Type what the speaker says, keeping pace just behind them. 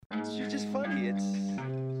you're just funny. It's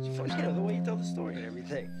funny, the way you tell the story and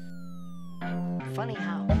everything. Funny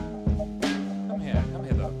how? Come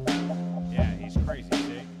here though. Yeah, he's crazy,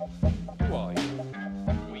 see? Who are you?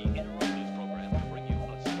 We interrupt this program to bring you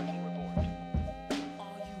a special report.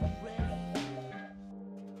 Are you ready?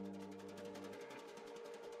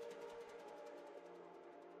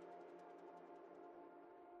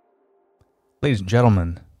 Ladies and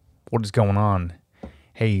gentlemen, what is going on?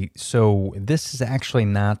 Hey, so this is actually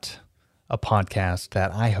not a podcast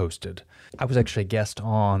that I hosted. I was actually a guest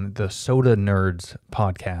on the Soda Nerds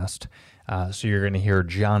podcast. So you're going to hear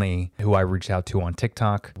Johnny, who I reached out to on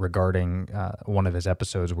TikTok regarding one of his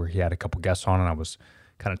episodes where he had a couple guests on and I was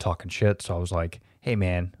kind of talking shit. So I was like, hey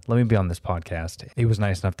man, let me be on this podcast. He was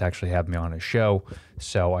nice enough to actually have me on his show.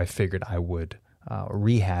 So I figured I would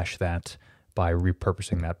rehash that by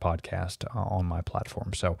repurposing that podcast on my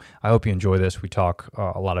platform. So I hope you enjoy this. We talk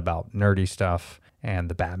a lot about nerdy stuff and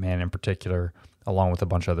the Batman in particular, along with a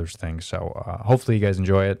bunch of other things. So hopefully you guys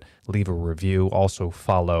enjoy it. Leave a review. Also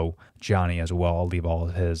follow Johnny as well. I'll leave all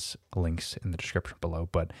of his links in the description below.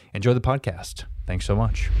 But enjoy the podcast. Thanks so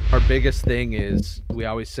much. Our biggest thing is we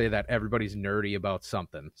always say that everybody's nerdy about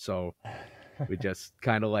something. So we just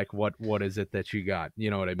kind of like, what is it that you got?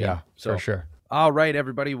 You know what I mean? Yeah, so, for sure. All right,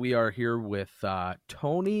 everybody. We are here with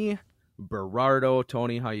Tony Berardo.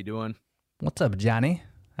 Tony, how you doing? What's up, Johnny?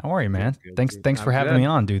 How are you, man? Good. Thanks for having me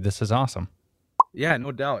on, dude. This is awesome. Yeah,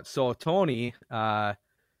 no doubt. So Tony,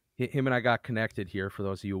 him and I got connected here. For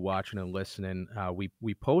those of you watching and listening,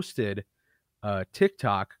 we posted a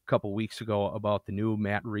TikTok a couple weeks ago about the new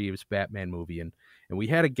Matt Reeves Batman movie, and we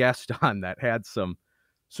had a guest on that had some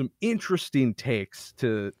interesting takes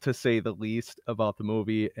to say the least about the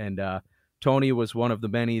movie, and Tony was one of the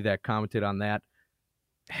many that commented on that,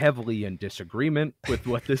 heavily in disagreement with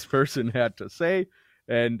what this person had to say,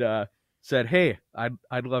 and said, hey,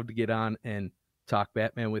 I'd love to get on and talk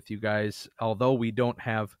Batman with you guys. Although we don't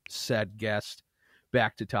have said guest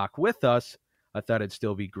back to talk with us, I thought it'd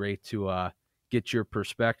still be great to get your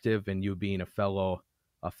perspective, and you being a fellow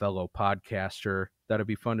podcaster, that'd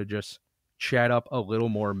be fun to just chat up a little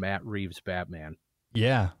more Matt Reeves Batman.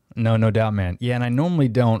 Yeah, no doubt, man. Yeah, and I normally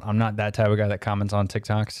don't. I'm not that type of guy that comments on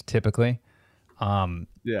TikToks typically.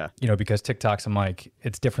 Yeah. Because TikToks, I'm like,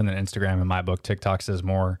 it's different than Instagram in my book. TikToks is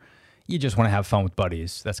more, you just want to have fun with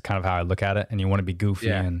buddies. That's kind of how I look at it. And you want to be goofy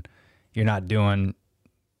and you're not doing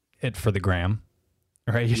it for the gram,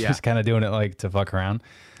 right? You're just kind of doing it like to fuck around.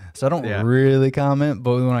 So I don't really comment,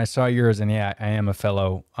 but when I saw yours, and I am a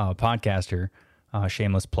fellow podcaster,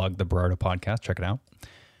 shameless plug, the Berardo podcast. Check it out.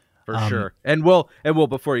 For sure. And we'll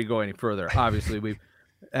before you go any further, obviously we've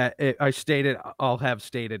I'll have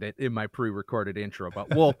stated it in my pre-recorded intro,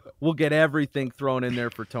 but we'll get everything thrown in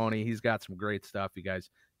there for Tony. He's got some great stuff. You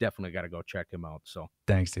guys definitely got to go check him out. So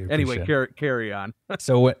thanks, dude. Anyway, carry on.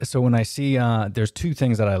 So when I see there's two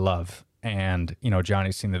things that I love, and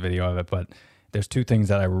Johnny's seen the video of it, but there's two things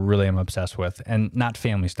that I really am obsessed with, and not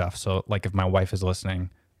family stuff. So like if my wife is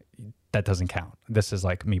listening, that doesn't count. This is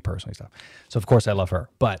like me personally stuff. So of course I love her,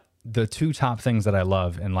 but the two top things that I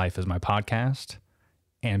love in life is my podcast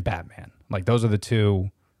and Batman. Like those are the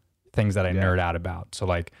two things that I nerd out about. So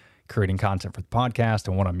like creating content for the podcast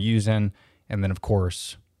and what I'm using. And then of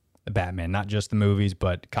course the Batman, not just the movies,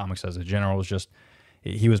 but comics as a general. Is just,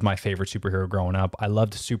 he was my favorite superhero growing up. I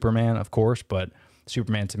loved Superman, of course, but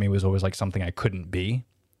Superman to me was always like something I couldn't be.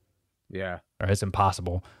 Yeah. Or it's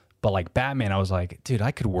impossible. But like Batman, I was like, dude,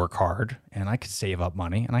 I could work hard and I could save up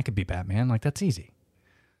money and I could be Batman. Like that's easy.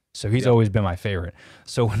 So he's always been my favorite.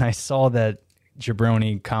 So when I saw that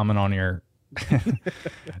Jabroni comment on your,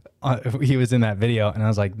 he was in that video, and I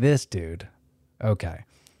was like, this dude, okay.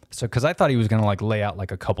 So because I thought he was going to like lay out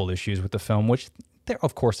like a couple issues with the film, which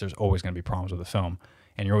of course there's always going to be problems with the film,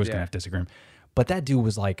 and you're always going to have disagreement. But that dude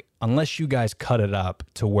was like, unless you guys cut it up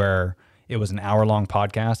to where it was an hour-long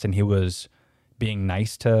podcast and he was being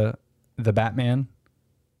nice to the Batman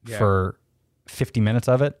for 50 minutes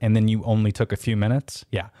of it, and then you only took a few minutes.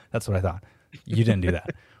 Yeah, that's what I thought. You didn't do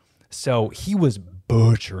that. So he was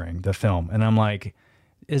butchering the film, and I'm like,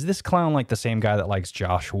 is this clown like the same guy that likes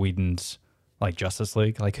Josh Whedon's like Justice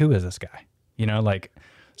League? Like, who is this guy?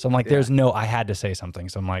 So I'm like, there's no, I had to say something.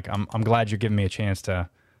 So I'm like, I'm glad you're giving me a chance to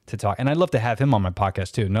talk, and I'd love to have him on my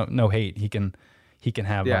podcast too. No hate. He can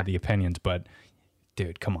have the opinions, but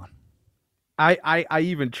dude, come on. I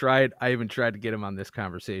even tried to get him on this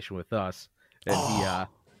conversation with us, and he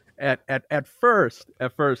at first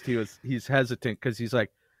he's hesitant because he's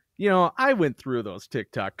like, I went through those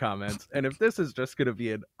TikTok comments, and if this is just gonna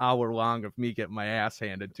be an hour long of me getting my ass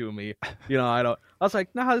handed to me, I was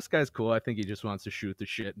like, nah, this guy's cool. I think he just wants to shoot the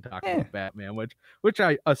shit and talk about Batman, which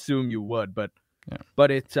I assume you would, but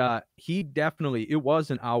it it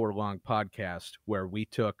was an hour long podcast where we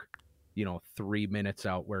took 3 minutes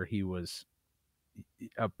out where he was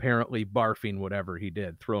apparently barfing whatever he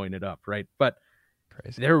did, throwing it up, right? But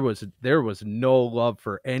Crazy. there was no love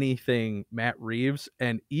for anything Matt Reeves,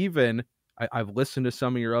 and even I've listened to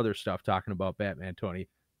some of your other stuff talking about Batman, Tony.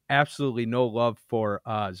 Absolutely no love for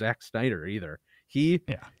Zack Snyder either. He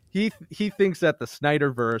thinks that the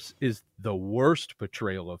Snyderverse is the worst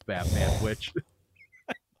portrayal of Batman, which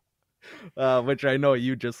I know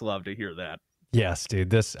you just love to hear that. Yes,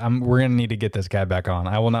 dude. We're gonna need to get this guy back on.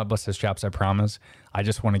 I will not bust his chops, I promise. I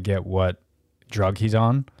just want to get what drug he's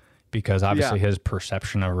on, because obviously his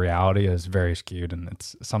perception of reality is very skewed, and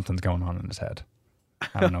something's going on in his head.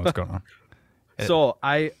 I don't know what's going on. So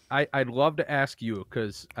I'd love to ask you,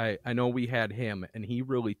 because I know we had him, and he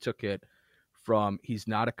really took it from, he's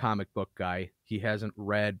not a comic book guy. He hasn't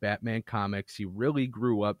read Batman comics. He really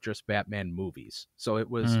grew up just Batman movies. So it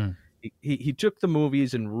was he took the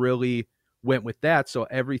movies and really went with that. So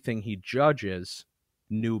everything he judges,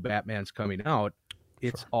 new Batman's coming out,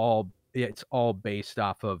 it's all based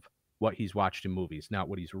off of what he's watched in movies, not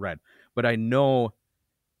what he's read. But I know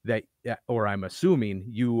that, or I'm assuming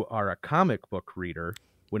you are a comic book reader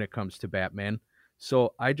when it comes to Batman.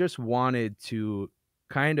 So I just wanted to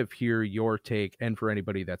kind of hear your take, and for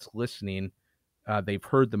anybody that's listening, they've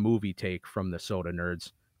heard the movie take from the Soda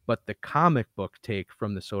Nerds, but the comic book take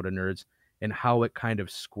from the Soda Nerds, and how it kind of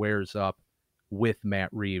squares up with Matt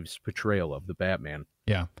Reeves' portrayal of the Batman.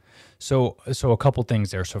 Yeah. So a couple things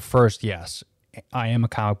there. So first, yes, I am a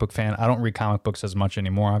comic book fan. I don't read comic books as much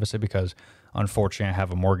anymore, obviously, because unfortunately I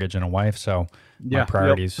have a mortgage and a wife. So my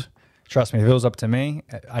priorities, trust me, if it was up to me,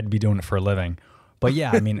 I'd be doing it for a living. But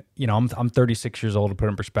yeah, I mean, I'm 36 years old, to put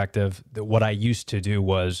in perspective. What I used to do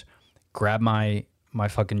was grab my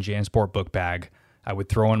fucking JanSport book bag. I would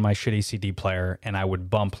throw in my shitty CD player, and I would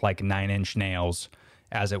bump like 9-inch nails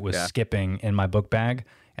as it was skipping in my book bag.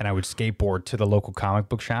 And I would skateboard to the local comic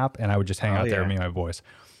book shop, and I would just hang out there with me and my boys.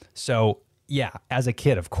 So yeah, as a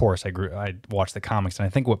kid, of course, I watched the comics. And I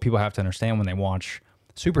think what people have to understand when they watch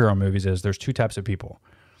superhero movies is there's two types of people.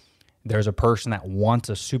 There's a person that wants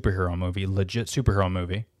a superhero movie, legit superhero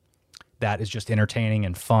movie, that is just entertaining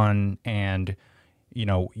and fun, and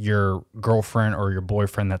your girlfriend or your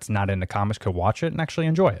boyfriend that's not into comics could watch it and actually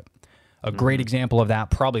enjoy it. A great example of that,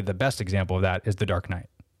 probably the best example of that, is The Dark Knight,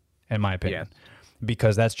 in my opinion. Yes.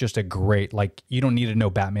 Because that's just a great, you don't need to know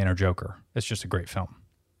Batman or Joker. It's just a great film.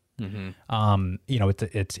 It's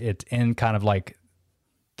in kind of like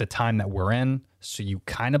the time that we're in, so you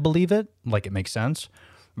kind of believe it, like it makes sense,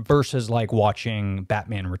 versus like watching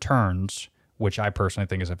Batman Returns, which I personally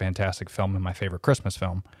think is a fantastic film and my favorite Christmas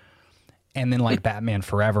film. And then like Batman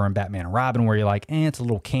Forever and Batman and Robin, where you're like, it's a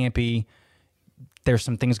little campy. There's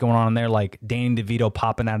some things going on in there, like Danny DeVito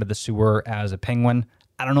popping out of the sewer as a penguin.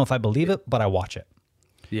 I don't know if I believe it, but I watch it.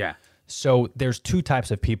 Yeah. So there's two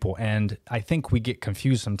types of people, and I think we get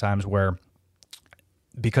confused sometimes where,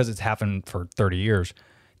 because it's happened for 30 years,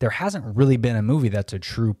 there hasn't really been a movie that's a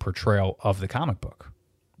true portrayal of the comic book.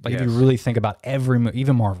 Like if you really think about every movie,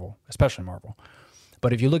 even Marvel, especially Marvel.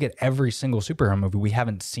 But if you look at every single superhero movie, we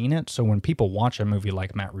haven't seen it. So when people watch a movie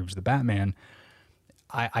like Matt Reeves' The Batman,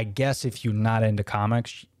 I guess if you're not into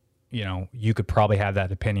comics, you could probably have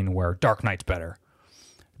that opinion where Dark Knight's better.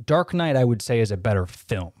 Dark Knight, I would say, is a better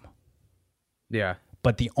film. Yeah.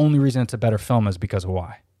 But the only reason it's a better film is because of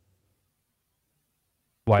why?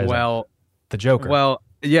 Why is that? The Joker. Well,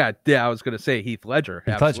 yeah, I was going to say Heath Ledger.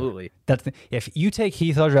 Absolutely. If you take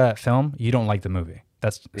Heath Ledger out of that film, you don't like the movie.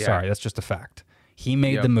 Sorry, that's just a fact. He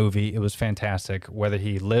made the movie. It was fantastic. Whether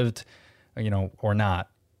he lived, or not,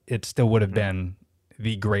 it still would have been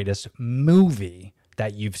the greatest movie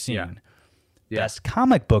that you've seen. Best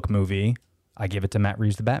comic book movie, I give it to Matt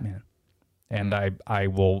Reeves' The Batman. And I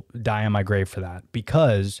will die on my grave for that,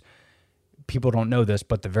 because people don't know this,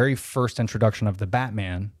 but the very first introduction of the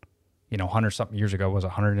Batman, 100-something years ago, was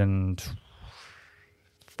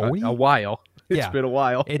 140? A while. It's been a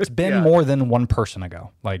while. It's been more than one person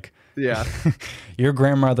ago. Your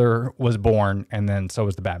grandmother was born, and then so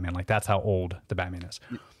was the Batman. That's how old the Batman is.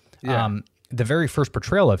 Yeah. The very first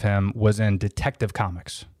portrayal of him was in Detective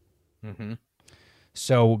Comics. Mm-hmm.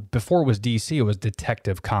 So before it was DC, it was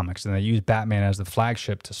Detective Comics, and they used Batman as the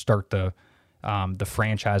flagship to start the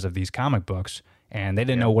franchise of these comic books. And they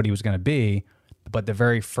didn't know what he was going to be, but the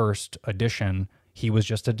very first edition, he was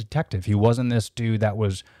just a detective. He wasn't this dude that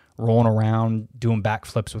was rolling around, doing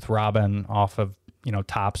backflips with Robin off of,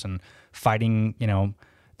 tops and fighting,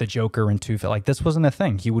 the Joker and Two-Face. Like, this wasn't a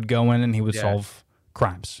thing. He would go in and he would solve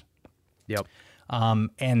crimes. Yep.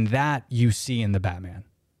 And that you see in the Batman.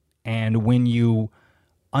 And when you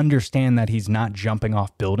understand that he's not jumping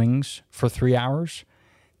off buildings for 3 hours,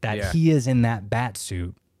 that he is in that bat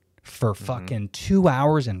suit for fucking 2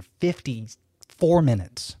 hours and 54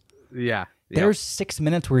 minutes. Yeah. There's 6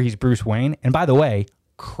 minutes where he's Bruce Wayne. And by the way,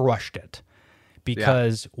 crushed it.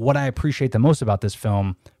 Because what I appreciate the most about this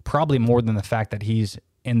film, probably more than the fact that he's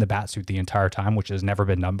in the bat suit the entire time, which has never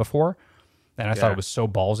been done before, and I thought it was so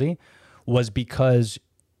ballsy, was because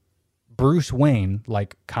Bruce Wayne,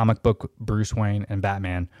 like comic book Bruce Wayne and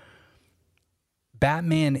Batman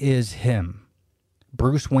is him.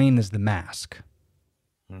 Bruce Wayne is the mask.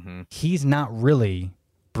 He's not really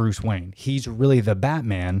Bruce Wayne. He's really the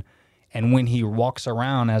Batman. And when he walks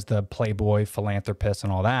around as the playboy, philanthropist,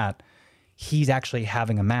 and all that, he's actually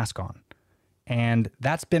having a mask on. And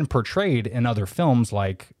that's been portrayed in other films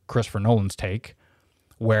like Christopher Nolan's Take,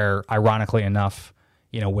 where ironically enough,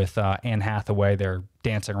 with Anne Hathaway, they're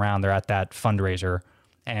dancing around, they're at that fundraiser,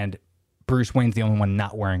 and Bruce Wayne's the only one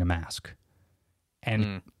not wearing a mask.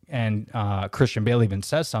 And Christian Bale even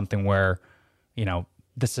says something where,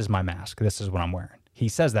 this is my mask, this is what I'm wearing. He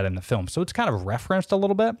says that in the film. So it's kind of referenced a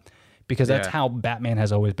little bit because that's how Batman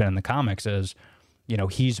has always been in the comics is,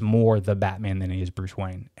 he's more the Batman than he is Bruce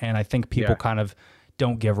Wayne. And I think people kind of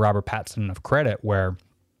don't give Robert Pattinson enough credit where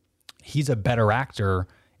he's a better actor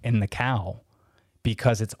in The Cowl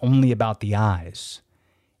because it's only about the eyes.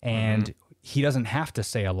 And he doesn't have to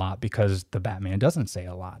say a lot because the Batman doesn't say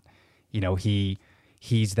a lot.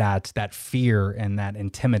 He's that fear and that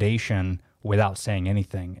intimidation without saying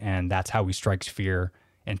anything. And that's how he strikes fear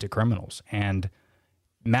into criminals. And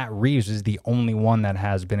Matt Reeves is the only one that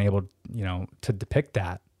has been able, to depict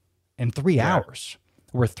that in 3 hours.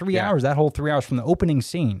 Where 3 hours, that whole 3 hours from the opening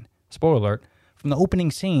scene, spoiler alert, from the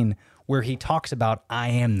opening scene where he talks about, I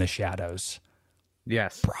am the shadows.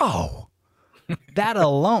 Yes. Bro, that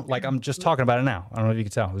alone, like I'm just talking about it now. I don't know if you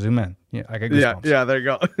can tell. Zoom in. Yeah, I got goosebumps. Yeah, there you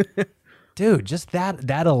go. Dude, just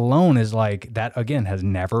that alone is like, that again has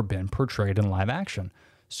never been portrayed in live action.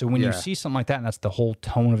 So when you see something like that, and that's the whole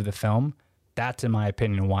tone of the film, that's, in my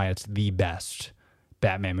opinion, why it's the best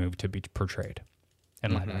Batman movie to be portrayed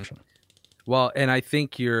in live action. Well, and I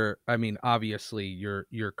think obviously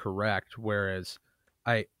you're correct. Whereas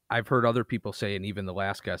I've heard other people say, and even the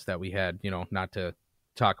last guest that we had, not to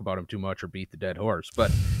talk about him too much or beat the dead horse,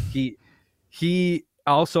 but he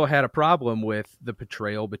also had a problem with the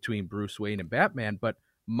portrayal between Bruce Wayne and Batman. But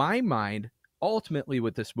my mind, ultimately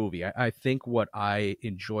with this movie, I think what I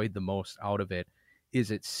enjoyed the most out of it is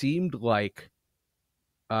it seemed like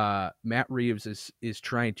Matt Reeves is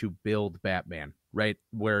trying to build Batman, right?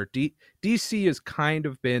 Where DC has kind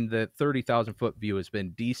of been, the 30,000 foot view has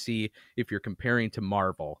been DC, if you're comparing to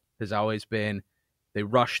Marvel, has always been, they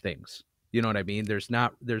rush things. You know what I mean? There's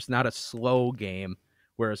not a slow game,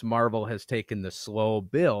 whereas Marvel has taken the slow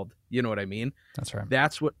build. You know what I mean? That's right.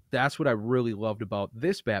 That's what I really loved about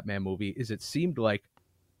this Batman movie is it seemed like,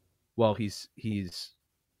 well, he's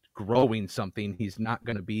growing something. He's not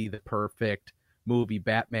going to be the perfect movie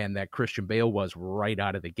Batman that Christian Bale was right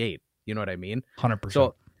out of the gate. You know what I mean?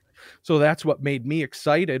 100%. So that's what made me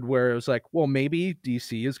excited, where it was like, well, maybe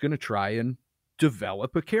DC is going to try and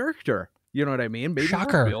develop a character. You know what I mean? Maybe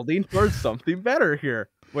we're building towards something better here.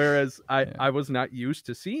 Whereas I was not used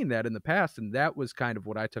to seeing that in the past. And that was kind of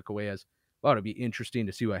what I took away as, well, it'd be interesting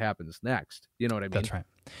to see what happens next. You know what I mean? That's right.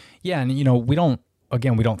 Yeah. And, we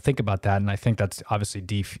don't think about that. And I think that's obviously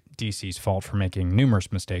DC's fault for making numerous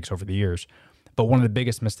mistakes over the years. But one of the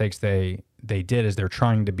biggest mistakes they did is they're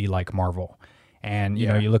trying to be like Marvel. And, you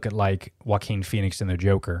know, you look at like Joaquin Phoenix and the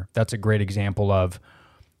Joker. That's a great example of,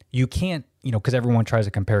 you can't, because everyone tries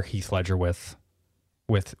to compare Heath Ledger with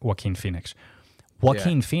Joaquin Phoenix.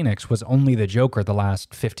 Joaquin Phoenix was only the Joker the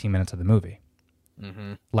last 15 minutes of the movie.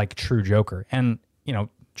 Like true Joker. And,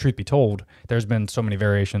 truth be told, there's been so many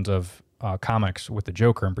variations of comics with the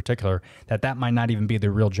Joker in particular that might not even be the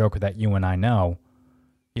real Joker that you and I know.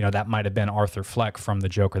 That might have been Arthur Fleck from the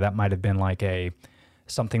Joker. That might have been like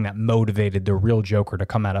something that motivated the real Joker to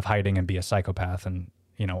come out of hiding and be a psychopath. And,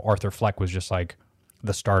 Arthur Fleck was just like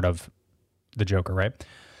the start of the Joker, right?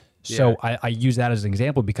 So I use that as an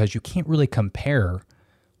example because you can't really compare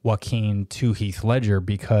Joaquin to Heath Ledger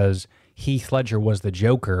because Heath Ledger was the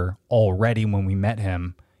Joker already when we met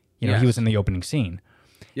him. He was in the opening scene.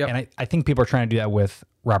 And I think people are trying to do that with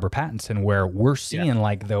Robert Pattinson, where we're seeing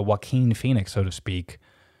like the Joaquin Phoenix, so to speak,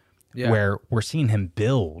 where we're seeing him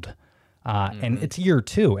build And it's year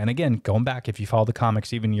 2. And again, going back, if you follow the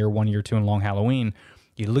comics, even year 1, year 2, and Long Halloween,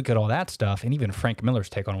 you look at all that stuff, and even Frank Miller's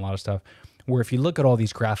take on a lot of stuff, where if you look at all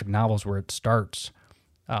these graphic novels where it starts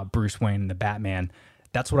Bruce Wayne and the Batman,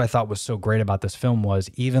 that's what I thought was so great about this film was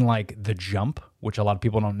even like the jump, which a lot of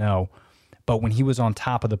people don't know, but when he was on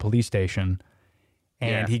top of the police station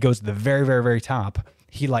and he goes to the very, very, very top,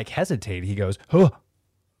 he like hesitated. He goes, huh.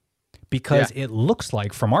 Because it looks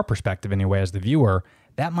like, from our perspective anyway, as the viewer,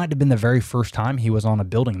 that might have been the very first time he was on a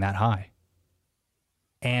building that high.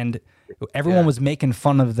 And everyone was making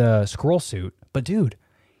fun of the squirrel suit, but dude,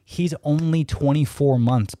 he's only 24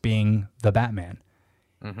 months being the Batman.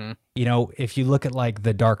 You know, if you look at like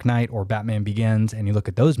The Dark Knight or Batman Begins and you look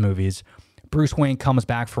at those movies, Bruce Wayne comes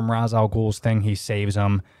back from Ra's al Ghul's thing, he saves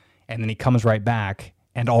him, and then he comes right back,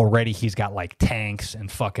 and already he's got like tanks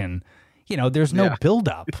and fucking, you know, there's no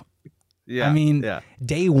buildup. I mean,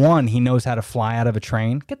 day 1, he knows how to fly out of a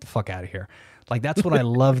train. Get the fuck out of here. Like, that's what I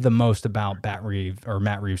love the most about Matt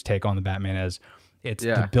Reeves' take on the Batman is it's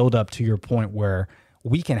the build up to your point where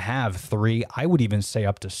we can have 3, I would even say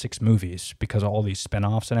up to 6 movies because of all these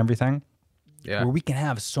spinoffs and everything. Where we can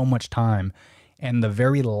have so much time. And the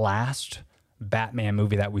very last Batman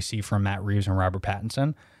movie that we see from Matt Reeves and Robert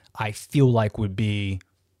Pattinson, I feel like would be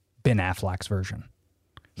Ben Affleck's version.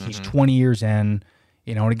 He's 20 years in,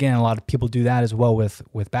 you know, and again, a lot of people do that as well with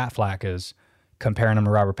Batfleck is comparing him to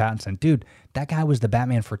Robert Pattinson. Dude, that guy was the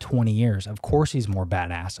Batman for 20 years. Of course he's more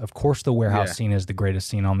badass. Of course the warehouse scene is the greatest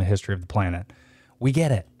scene on the history of the planet. We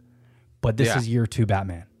get it. But this is year 2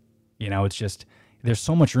 Batman. You know, it's just, there's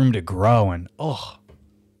so much room to grow and,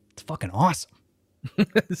 it's fucking awesome.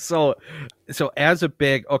 So as a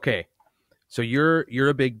big, so you're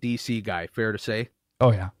a big DC guy, fair to say?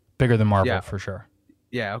 Oh yeah. Bigger than Marvel for sure.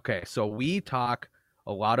 Yeah. Okay. So we talk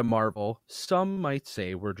a lot of Marvel. Some might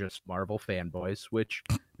say we're just Marvel fanboys, which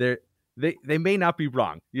they may not be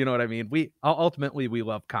wrong. You know what I mean? We ultimately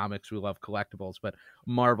love comics, we love collectibles, but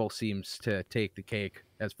Marvel seems to take the cake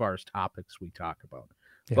as far as topics we talk about.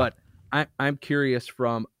 Yeah. But I'm curious,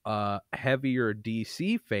 from a heavier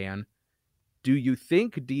DC fan, do you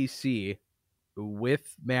think DC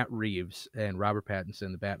with Matt Reeves and Robert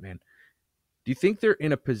Pattinson, the Batman, do you think they're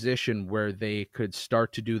in a position where they could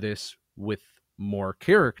start to do this with more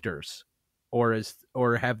characters, or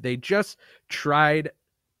have they just tried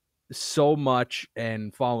so much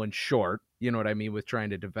and fallen short, you know what I mean, with trying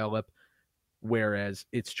to develop, whereas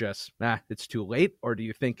it's just it's too late? Or do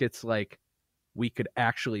you think it's like we could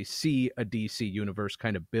actually see a DC universe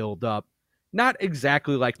kind of build up, not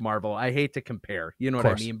exactly like Marvel, I hate to compare, you know what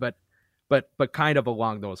I mean, but kind of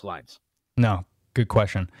along those lines? No, good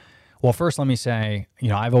question. Well, first let me say, you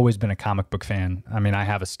know, I've always been a comic book fan. I mean, I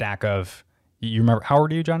have a stack of, you remember, how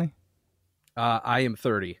old are you, Johnny? I am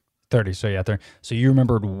 30. 30. So yeah, 30. So you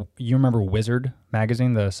remember Wizard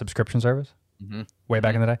magazine, the subscription service, way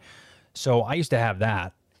back in the day. So I used to have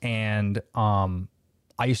that, and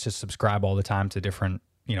I used to subscribe all the time to different,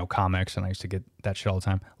 you know, comics, and I used to get that shit all the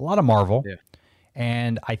time. A lot of Marvel. Yeah.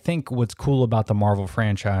 And I think what's cool about the Marvel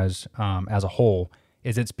franchise as a whole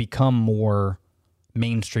is it's become more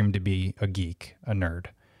mainstream to be a geek, a nerd.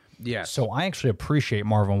 Yeah. So I actually appreciate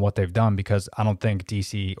Marvel and what they've done, because I don't think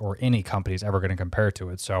DC or any company is ever going to compare to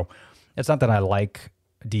it. So it's not that I like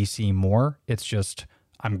DC more. It's just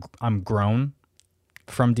I'm grown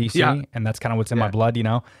from DC, and that's kind of what's in my blood, you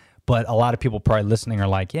know. But a lot of people probably listening are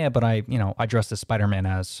like, yeah, but I dressed as Spider-Man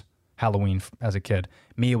as Halloween as a kid.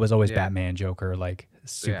 Me, it was always Batman, Joker, like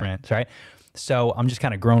Superman, right? So I'm just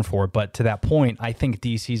kind of grown for it. But to that point, I think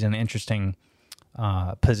DC's in an interesting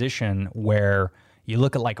position where you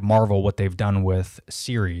look at like Marvel, what they've done with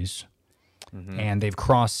series, and they've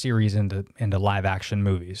crossed series into live action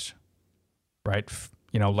movies, right?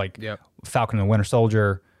 You know, like Falcon and the Winter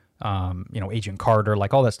Soldier, you know, Agent Carter,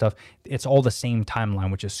 like all that stuff. It's all the same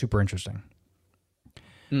timeline, which is super interesting.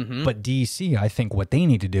 But DC, I think what they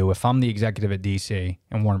need to do, if I'm the executive at DC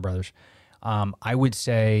and Warner Brothers, I would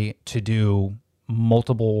say to do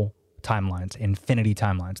multiple timelines, infinity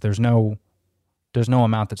timelines. There's no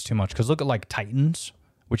amount that's too much. Because look at like Titans,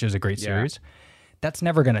 which is a great series. That's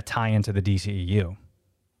never going to tie into the DCEU.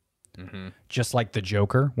 Just like the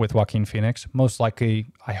Joker with Joaquin Phoenix, most likely,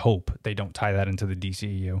 I hope they don't tie that into the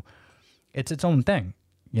DCEU. It's its own thing,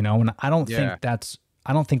 you know. And I don't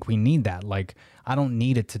think we need that. Like, I don't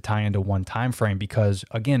need it to tie into one time frame, because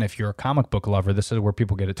again, if you're a comic book lover, this is where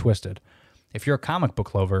people get it twisted. If you're a comic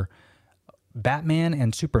book lover, Batman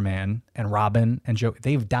and Superman and Robin and Joker,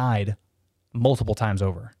 they've died multiple times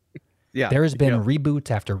over. There has been reboots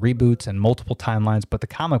after reboots and multiple timelines, but the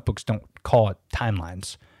comic books don't call it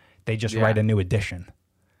timelines. They just write a new edition.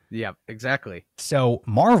 Yeah, exactly. So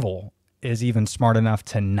Marvel is even smart enough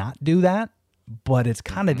to not do that. But it's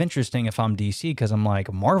kind of interesting if I'm DC, because I'm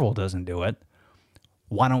like, Marvel doesn't do it.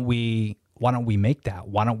 Why don't we make that?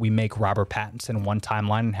 Why don't we make Robert Pattinson one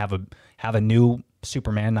timeline and have a new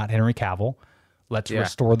Superman, not Henry Cavill? Let's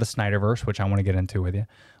restore the Snyderverse, which I want to get into with you.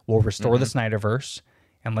 We'll restore the Snyderverse,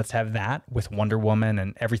 and let's have that with Wonder Woman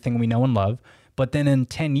and everything we know and love. But then in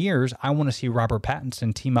 10 years, I want to see Robert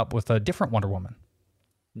Pattinson team up with a different Wonder Woman,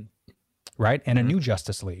 right? And a new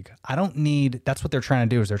Justice League. I don't need, that's what they're trying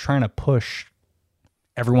to do, is they're trying to push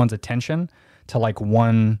everyone's attention to like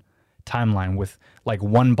one timeline with like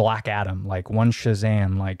one Black Adam, like one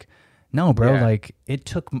Shazam. Like, no, bro, like it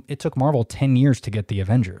took Marvel 10 years to get the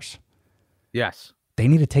Avengers. Yes. They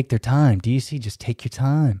need to take their time. DC, just take your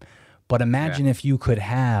time. But imagine if you could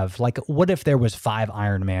have, like, what if there was 5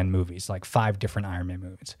 Iron Man movies, like 5 different Iron Man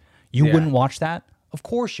movies? You wouldn't watch that? Of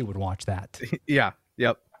course you would watch that. Yeah.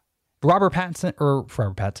 Yep. Robert Downey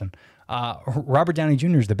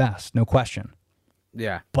Jr. is the best, no question.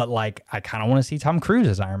 Yeah. But, like, I kind of want to see Tom Cruise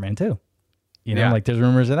as Iron Man, too. You know, like, there's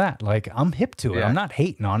rumors of that. Like, I'm hip to it. Yeah. I'm not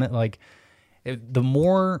hating on it. Like, the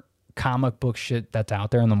more comic book shit that's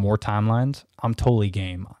out there and the more timelines, I'm totally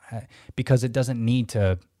game. Because it doesn't need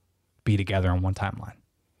to be together on one timeline.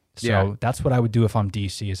 So that's what I would do if I'm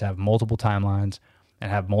DC, is have multiple timelines and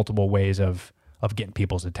have multiple ways of getting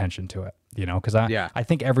people's attention to it. You know, because I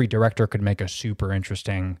think every director could make a super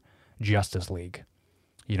interesting Justice League.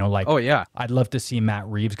 You know, like, I'd love to see Matt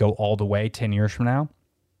Reeves go all the way 10 years from now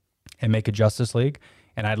and make a Justice League.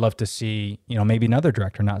 And I'd love to see, you know, maybe another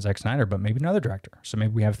director, not Zack Snyder, but maybe another director. So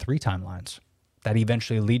maybe we have 3 timelines that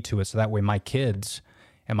eventually lead to it. So that way my kids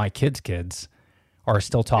and my kids' kids are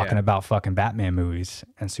still talking about fucking Batman movies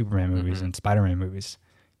and Superman movies and Spider-Man movies.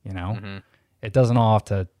 You know, it doesn't all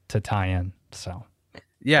have to tie in. So,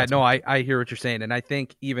 I hear what you're saying. And I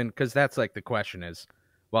think even because that's like the question is,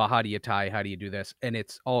 well, how do you tie? How do you do this? And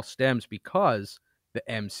it's all stems because the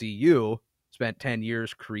MCU spent 10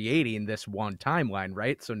 years creating this one timeline,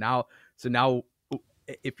 right? So now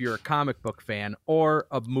if you're a comic book fan or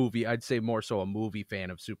a movie, I'd say more so a movie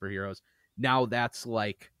fan of superheroes, now that's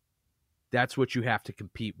what you have to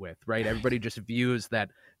compete with, right? Everybody just views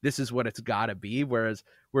that this is what it's got to be. Whereas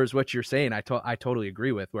what you're saying, I totally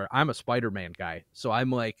agree with, where I'm a Spider-Man guy. So I'm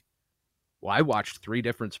like, well, I watched 3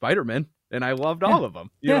 different Spider-Men and I loved all of them.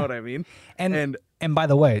 You know what I mean? And by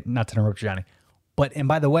the way, not to interrupt you, Johnny, and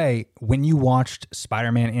by the way, when you watched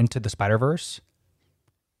Spider-Man Into the Spider-Verse,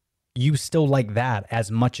 you still like that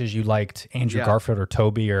as much as you liked Andrew Garfield or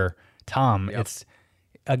Toby or Tom. It's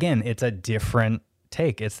a different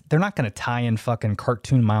take. They're not going to tie in fucking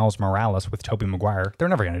cartoon Miles Morales with Tobey Maguire. They're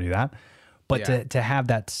never going to do that. But to have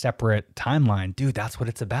that separate timeline, dude, that's what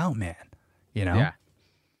it's about, man. You know? Yeah.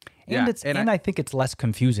 And I think it's less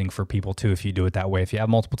confusing for people too if you do it that way. If you have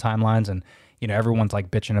multiple timelines and, you know, everyone's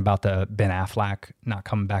like bitching about the Ben Affleck not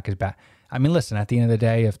coming back as bad. I mean, listen, at the end of the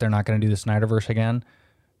day, if they're not going to do the Snyderverse again,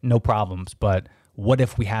 no problems. But what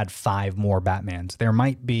if we had 5 more Batmans? There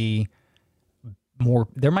might be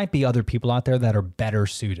other people out there that are better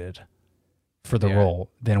suited for the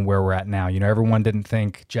role than where we're at now. You know, everyone didn't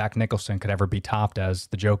think Jack Nicholson could ever be topped as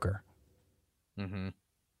the Joker.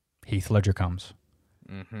 Heath Ledger comes.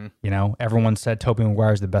 You know, everyone said Tobey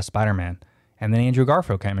Maguire is the best Spider-Man. And then Andrew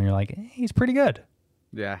Garfield came and you're like, he's pretty good.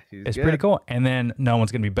 Yeah, it's pretty cool. And then no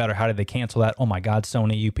one's going to be better. How did they cancel that? Oh my God,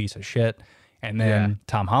 Sony, you piece of shit. And then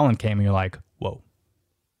Tom Holland came and you're like, whoa.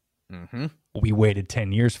 We waited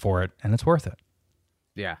 10 years for it and it's worth it.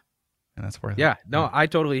 Yeah. And that's worth it. Yeah, no, I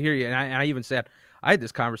totally hear you. And I even said, I had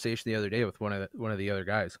this conversation the other day with one of the other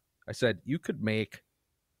guys. I said, you could make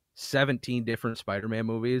 17 different Spider-Man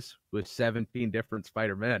movies with 17 different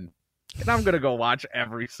Spider-Men, and I'm going to go watch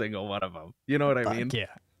every single one of them. You know what I mean?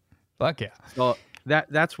 Fuck yeah. So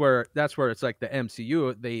that's where it's like the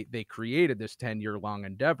MCU, they created this 10-year long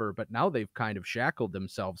endeavor, but now they've kind of shackled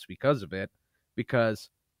themselves because of it, because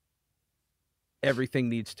everything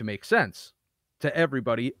needs to make sense to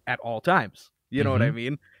everybody at all times. You know what I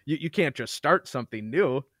mean? You can't just start something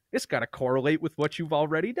new. It's got to correlate with what you've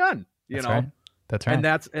already done. You know? Right. That's right.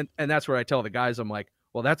 And that's where I tell the guys, I'm like,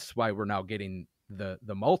 well, that's why we're now getting the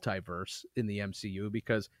multiverse in the MCU,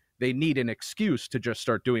 because they need an excuse to just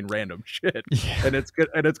start doing random shit. And it's good,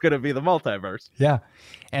 and it's going to be the multiverse. Yeah.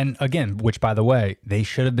 And again, which by the way, they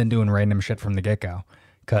should have been doing random shit from the get-go,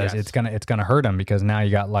 because it's going to hurt them, because now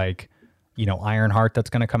you got like, you know, Ironheart that's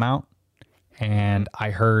going to come out, and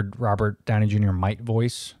I heard Robert Downey Jr. might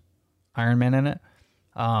voice Iron Man in it.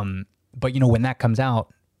 But you know, when that comes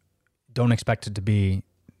out, don't expect it to be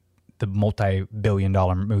the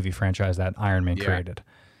multi-billion-dollar movie franchise that Iron Man created.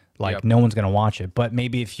 Like no one's going to watch it. But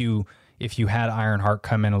maybe if you if you had Ironheart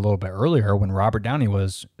come in a little bit earlier when Robert Downey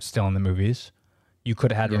was still in the movies, you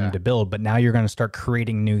could have had room to build. But now you're going to start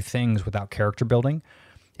creating new things without character building.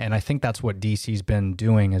 And I think that's what DC's been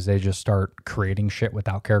doing is they just start creating shit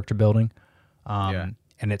without character building. And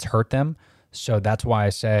it's hurt them. So that's why I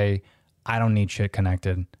say I don't need shit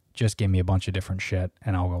connected. Just give me a bunch of different shit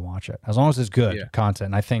and I'll go watch it. As long as it's good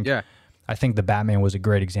content. And I think the Batman was a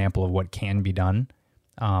great example of what can be done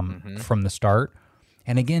from the start.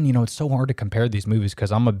 And again, you know, it's so hard to compare these movies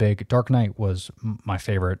because I'm a big Dark Knight was my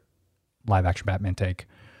favorite live action Batman take.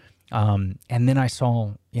 And then I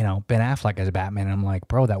saw, you know, Ben Affleck as Batman and I'm like,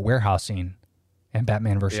 bro, that warehouse scene in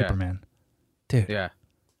Batman vs Superman. Dude. Yeah.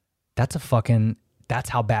 That's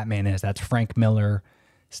how Batman is. That's Frank Miller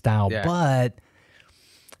style, but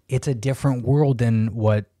it's a different world than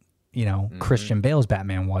what, you know, Christian Bale's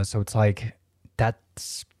Batman was. So it's like,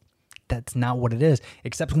 that's not what it is,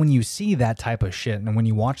 except when you see that type of shit. And when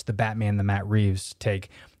you watch the Batman, the Matt Reeves take,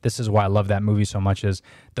 this is why I love that movie so much, is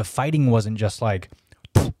the fighting wasn't just like,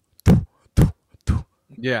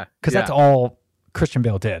 because that's all Christian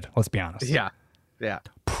Bale did. Let's be honest. Yeah.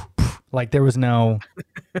 Like there was no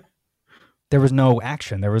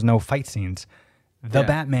action. There was no fight scenes. The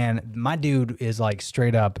Batman, my dude is like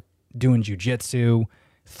straight up doing jujitsu,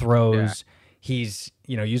 throws. Yeah. He's,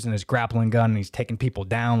 you know, using his grappling gun and he's taking people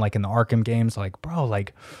down like in the Arkham games. Like, bro,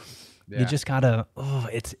 like you just gotta,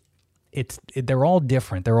 they're all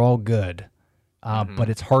different. They're all good.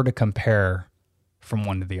 But it's hard to compare from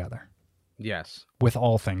one to the other. Yes. With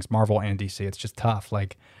all things, Marvel and DC, it's just tough.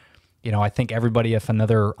 Like, you know, I think everybody, if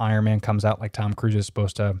another Iron Man comes out, like Tom Cruise is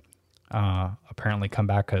supposed to apparently come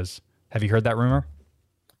back because, have you heard that rumor?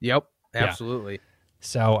 Yep, absolutely. Yeah.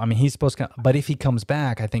 So, I mean, he's supposed to, but if he comes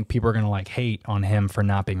back, I think people are going to like hate on him for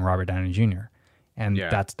not being Robert Downey Jr. And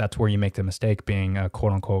that's where you make the mistake being a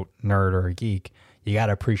quote unquote nerd or a geek. You got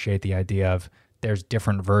to appreciate the idea of there's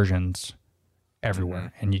different versions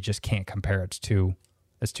everywhere and you just can't compare. It's too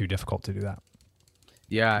difficult to do that.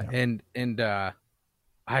 Yeah. And I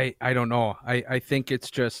don't know. I think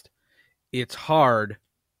it's hard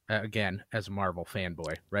again as a Marvel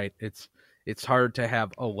fanboy, right? It's hard to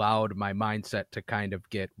have allowed my mindset to kind of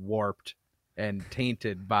get warped and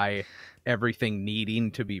tainted by everything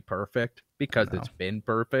needing to be perfect because it's been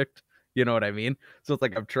perfect. You know what I mean? So it's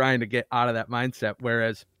like I'm trying to get out of that mindset.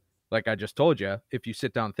 Whereas, like I just told you, if you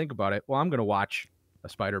sit down and think about it, well, I'm going to watch a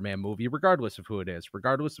Spider-Man movie regardless of who it is,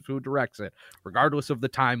 regardless of who directs it, regardless of the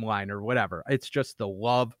timeline or whatever. It's just the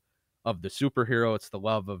love of the superhero. It's the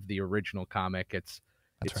love of the original comic. It's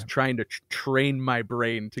trying to train my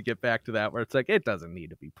brain to get back to that where it's like, it doesn't need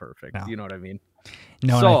to be perfect. No. You know what I mean?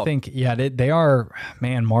 No, so, and I think, they are,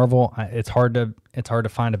 man, Marvel, it's hard to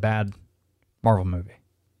find a bad Marvel movie.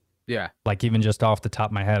 Yeah. Like even just off the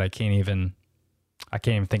top of my head, I can't even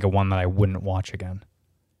think of one that I wouldn't watch again.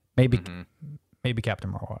 Maybe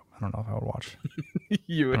Captain Marvel. I don't know if I would watch. I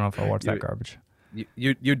don't know if I'll watch that garbage.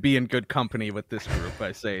 You'd be in good company with this group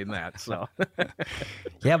by saying that. So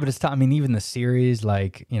yeah, but it's tough. I mean, even the series,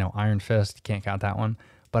 like, you know, Iron Fist, you can't count that one.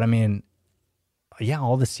 But I mean, yeah,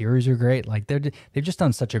 all the series are great. Like they've just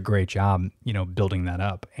done such a great job, you know, building that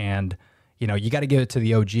up. And you know, you got to give it to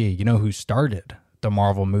the OG. You know who started the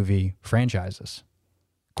Marvel movie franchises,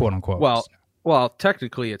 quote unquote. Well,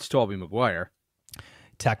 technically it's Tobey Maguire.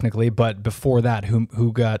 Technically, but before that,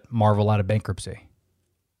 who got Marvel out of bankruptcy?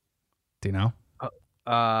 Do you know?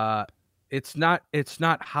 It's not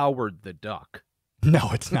Howard the Duck.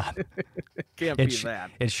 No, it's not. It can't be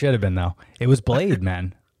that. It should have been though. It was Blade,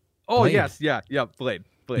 man. Oh, Blade. Yes, yeah, Blade.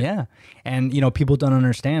 Yeah, and you know, people don't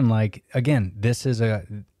understand. Like, again, this is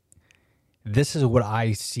what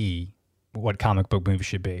I see. What comic book movie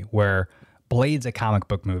should be, where Blade's a comic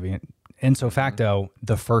book movie, and so facto,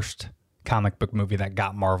 the first comic book movie that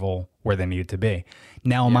got Marvel where they needed to be.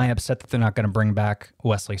 Now, am I upset that they're not going to bring back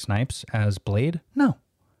Wesley Snipes as Blade? No,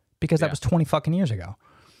 because that was 20 fucking years ago.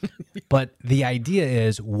 But the idea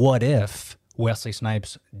is, what if Wesley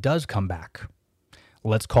Snipes does come back?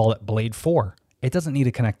 Let's call it Blade 4. It doesn't need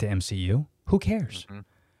to connect to MCU. Who cares?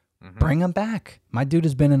 Bring him back. My dude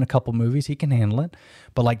has been in a couple movies. He can handle it.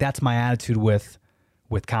 But like, that's my attitude with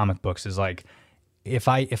comic books is like, if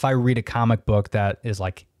I read a comic book that is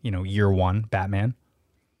like, you know, year one Batman,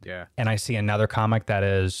 and I see another comic that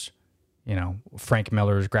is, you know, Frank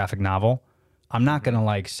Miller's graphic novel, I'm not gonna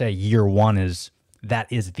like say year one is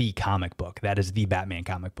the comic book, that is the Batman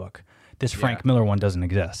comic book. This Frank Miller one doesn't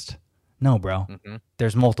exist. No, bro.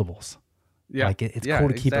 There's multiples. Yeah, like it's cool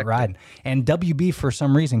to keep it riding. And WB for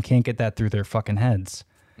some reason can't get that through their fucking heads,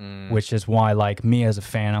 which is why, like, me as a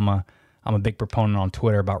fan, I'm a big proponent on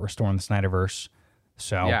Twitter about restoring the Snyderverse.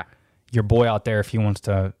 So your boy out there, if he wants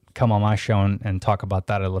to come on my show and talk about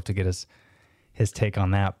that. I'd love to get his take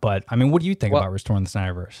on that. But I mean, what do you think about restoring the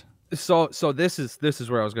Snyderverse? So this is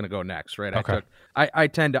where I was going to go next, right? Okay. I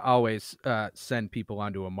tend to always send people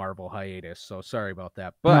onto a Marvel hiatus, so sorry about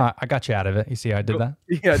that. But No, I got you out of it. You see how I did that?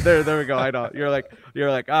 yeah, there we go. I know you're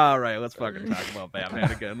like, all right, let's fucking talk about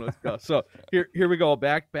Batman again. Let's go. So here we go.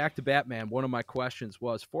 Back to Batman. One of my questions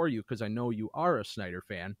was for you because I know you are a Snyder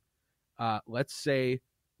fan. Let's say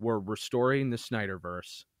we're restoring the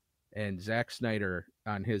Snyderverse, and Zack Snyder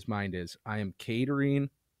on his mind is, I am catering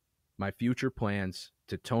my future plans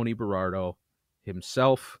to Tony Berardo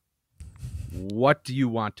himself. What do you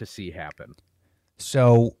want to see happen?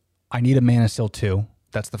 So I need a Man of Steel 2.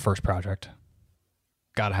 That's the first project.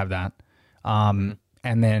 Got to have that. And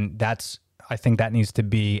then I think that needs to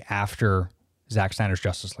be after Zack Snyder's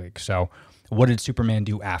Justice League. So what did Superman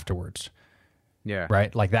do afterwards? Yeah.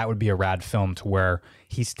 Right? Like that would be a rad film to where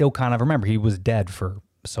he's still kind of, remember, he was dead for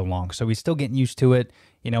so long. So he's still getting used to it.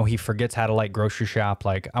 You know, he forgets how to like grocery shop.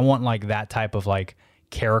 Like I want like that type of like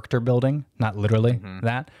character building, not literally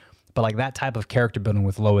that, but like that type of character building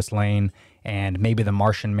with Lois Lane, and maybe the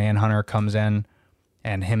Martian Manhunter comes in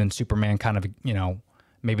and him and Superman kind of, you know,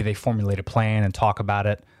 maybe they formulate a plan and talk about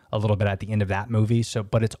it a little bit at the end of that movie. So,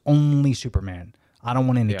 but it's only Superman. I don't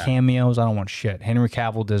want any cameos. I don't want shit. Henry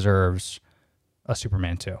Cavill deserves a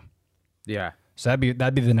Superman 2. Yeah. So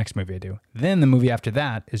that'd be the next movie I do. Then the movie after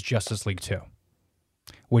that is Justice League 2,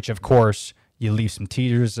 which of course you leave some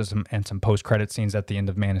teasers and some post-credit scenes at the end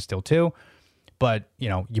of Man of Steel 2, but you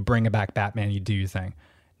know, you bring back Batman, you do your thing.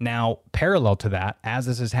 Now, parallel to that, as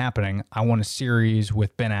this is happening, I want a series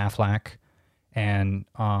with Ben Affleck and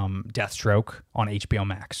Deathstroke on HBO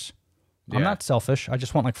Max. I'm not selfish. I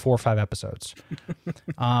just want like 4 or 5 episodes.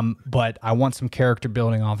 But I want some character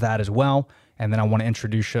building off that as well. And then I want to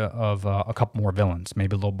introduce a couple more villains,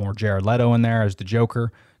 maybe a little more Jared Leto in there as the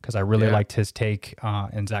Joker, because I really liked his take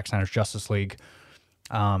in Zack Snyder's Justice League.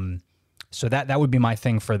 So that would be my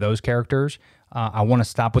thing for those characters. I want to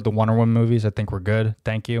stop with the Wonder Woman movies. I think we're good.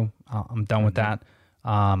 Thank you. I'm done with that.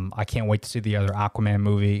 I can't wait to see the other Aquaman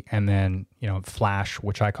movie, and then, you know, Flash,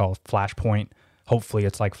 which I call Flashpoint. Hopefully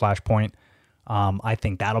it's like Flashpoint. I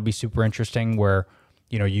think that'll be super interesting where,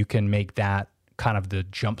 you know, you can make that kind of the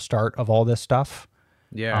jump start of all this stuff.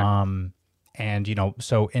 Yeah. And, you know,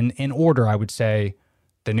 so in order, I would say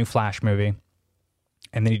the new Flash movie,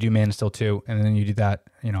 and then you do Man of Steel 2, and then you do that,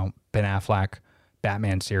 you know, Ben Affleck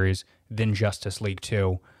Batman series, then Justice League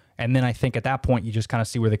 2. And then I think at that point, you just kind of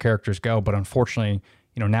see where the characters go. But unfortunately,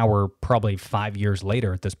 you know, now we're probably 5 years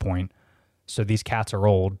later at this point. So these cats are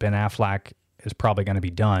old. Ben Affleck is probably going to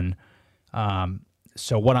be done.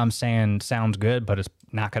 So what I'm saying sounds good, but it's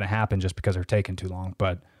not going to happen just because they're taking too long.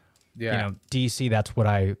 But you know, DC, that's what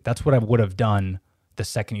I would have done the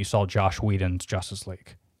second you saw Josh Whedon's Justice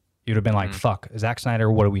League. You'd have been like, "Fuck, Zack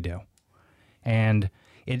Snyder, what do we do?" And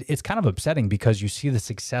it's kind of upsetting because you see the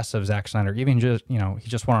success of Zack Snyder. Even just, you know, he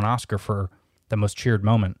just won an Oscar for the most cheered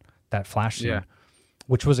moment, that Flash scene,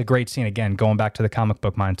 which was a great scene. Again, going back to the comic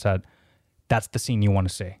book mindset, that's the scene you want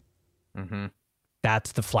to see.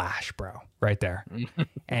 That's the Flash, bro, right there.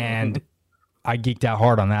 And I geeked out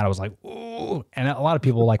hard on that. I was like, ooh. And a lot of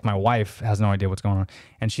people, like my wife, has no idea what's going on.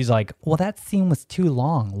 And she's like, well, that scene was too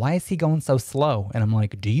long. Why is he going so slow? And I'm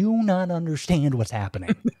like, do you not understand what's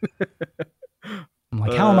happening? I'm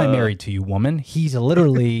like, how am I married to you, woman? He's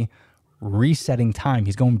literally resetting time.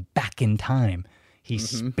 He's going back in time. He's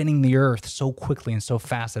spinning the earth so quickly and so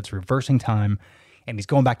fast that it's reversing time. And he's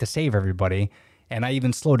going back to save everybody. And I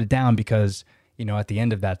even slowed it down because, you know, at the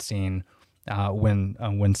end of that scene, when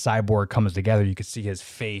Cyborg comes together, you could see his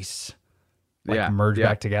face merge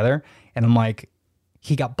back together. And I'm like,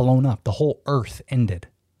 he got blown up. The whole earth ended.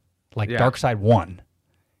 Like Darkseid won.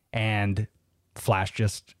 And Flash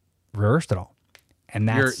just reversed it all. And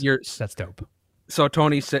that's dope. So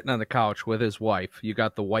Tony's sitting on the couch with his wife. You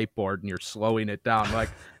got the whiteboard and you're slowing it down. Like,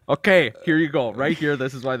 okay, here you go. Right here.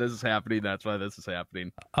 This is why this is happening. That's why this is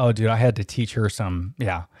happening. Oh, dude, I had to teach her some.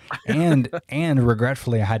 Yeah. And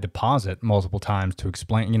regretfully, I had to pause it multiple times to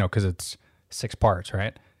explain, you know, because it's 6 parts,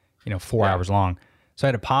 right? You know, 4 hours long. So I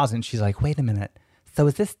had to pause it. And she's like, wait a minute. So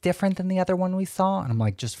is this different than the other one we saw? And I'm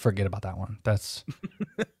like, just forget about that one.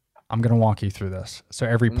 I'm going to walk you through this. So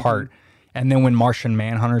every part. And then when Martian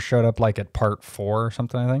Manhunter showed up, like at part 4 or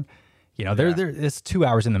something, I think, you know, it's 2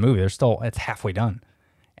 hours in the movie. It's halfway done.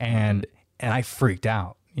 And I freaked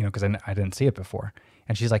out, you know, because I didn't see it before.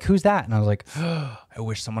 And she's like, who's that? And I was like, oh, I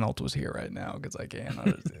wish someone else was here right now because I can't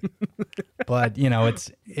understand. But, you know,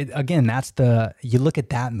 again, you look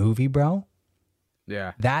at that movie, bro.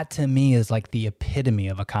 Yeah. That to me is like the epitome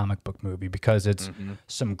of a comic book movie because it's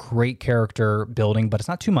some great character building, but it's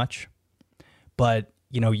not too much. But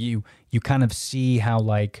you kind of see how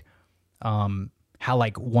like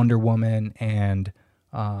Wonder Woman and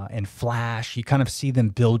Flash, you kind of see them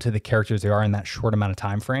build to the characters they are in that short amount of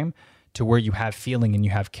time frame, to where you have feeling and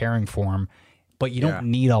you have caring for them, but you don't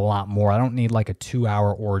need a lot more. I don't need like a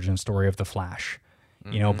 2-hour origin story of the Flash,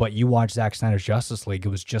 But you watch Zack Snyder's Justice League, it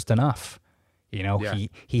was just enough.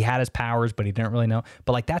 He had his powers, but he didn't really know.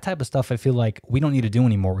 But like that type of stuff, I feel like we don't need to do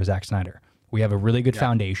anymore with Zack Snyder. We have a really good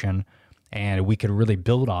foundation, and we could really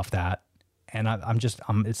build off that. And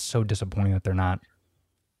it's so disappointing that they're not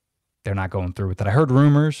going through with that. I heard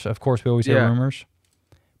rumors. Of course, we always hear rumors,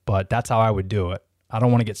 but that's how I would do it. I don't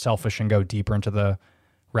want to get selfish and go deeper into the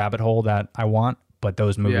rabbit hole that I want, but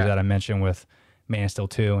those movies that I mentioned with Man of Steel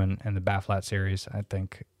 2 and the Batflat series, I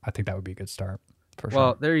think that would be a good start.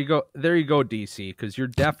 Well, there you go, DC, because you're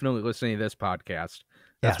definitely listening to this podcast.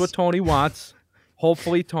 That's what Tony wants.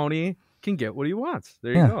 Hopefully, Tony can get what he wants.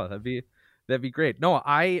 There you go. That'd be great. No,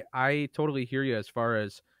 I totally hear you as far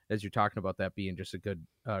as you're talking about that being just a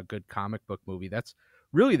good comic book movie. That's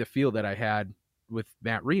really the feel that I had with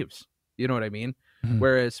Matt Reeves. You know what I mean? Mm-hmm.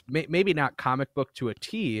 Whereas maybe not comic book to a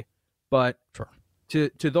T, but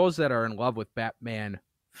to those that are in love with Batman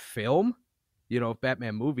film,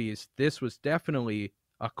 Batman movies, this was definitely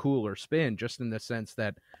a cooler spin, just in the sense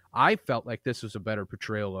that I felt like this was a better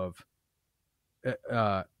portrayal of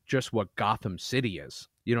just what Gotham City is.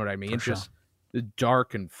 You know what I mean? Just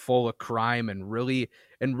dark and full of crime, and really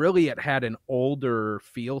it had an older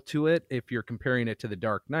feel to it if you're comparing it to The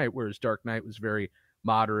Dark Knight, whereas Dark Knight was very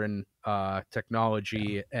modern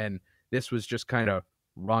technology, and this was just kind of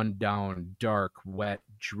run down, dark, wet,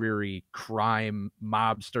 dreary crime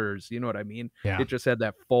mobsters. You know what I mean? Yeah. It just had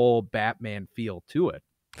that full Batman feel to it.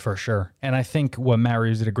 For sure. And I think what Matt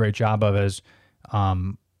Reeves did a great job of is,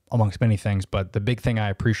 amongst many things, but the big thing I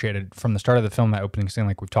appreciated from the start of the film, that opening scene,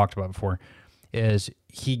 like we've talked about before, is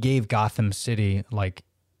he gave Gotham City like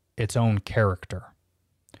its own character.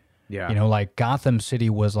 Yeah. Like Gotham City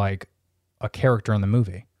was like a character in the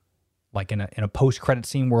movie. Like in a post-credit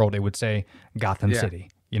scene world, it would say Gotham City,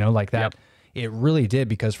 like that. Yep. It really did,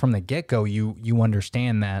 because from the get-go, you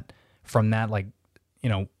understand that from that, like,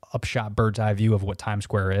 upshot bird's eye view of what Times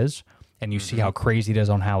Square is, and you see how crazy it is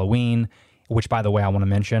on Halloween, which, by the way, I want to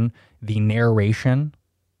mention, the narration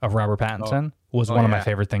of Robert Pattinson was one of my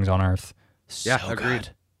favorite things on earth. So agreed. Good.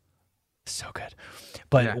 So good.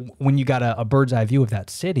 But when you got a bird's eye view of that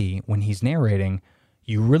city, when he's narrating,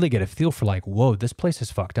 you really get a feel for like, whoa, this place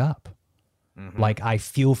is fucked up. Like, I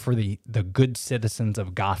feel for the good citizens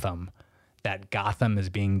of Gotham, that Gotham is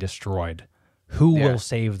being destroyed. Who will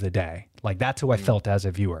save the day? Like, that's who I felt as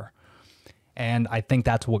a viewer. And I think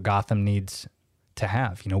that's what Gotham needs to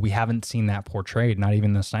have. We haven't seen that portrayed, not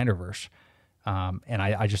even in the Snyderverse. And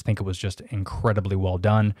I just think it was just incredibly well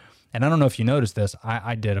done. And I don't know if you noticed this.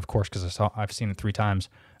 I did, of course, because I've seen it 3 times.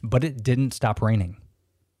 But it didn't stop raining.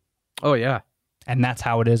 Oh, yeah. And that's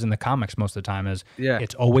how it is in the comics most of the time, is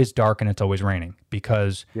it's always dark and it's always raining,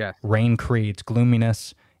 because rain creates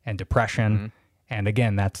gloominess and depression. And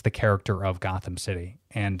again, that's the character of Gotham City.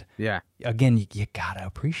 And again, you got to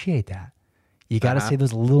appreciate that. You got to see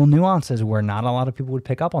those little nuances where not a lot of people would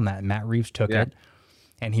pick up on that. And Matt Reeves took it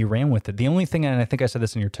and he ran with it. The only thing, and I think I said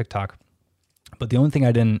this in your TikTok, but the only thing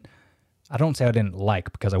I don't say I didn't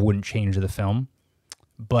like, because I wouldn't change the film,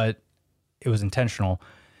 but it was intentional.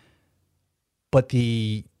 But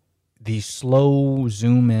the slow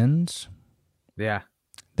zoom ins, there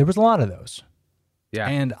was a lot of those. Yeah.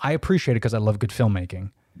 And I appreciate it because I love good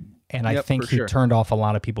filmmaking. And I think he turned off a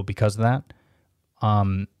lot of people because of that.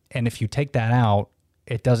 And if you take that out,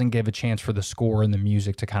 it doesn't give a chance for the score and the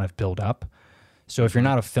music to kind of build up. So if you're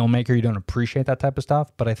not a filmmaker, you don't appreciate that type of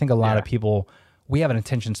stuff. But I think a lot of people, we have an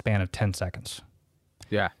attention span of 10 seconds.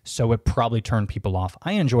 Yeah. So it probably turned people off.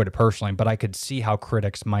 I enjoyed it personally, but I could see how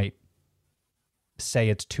critics might say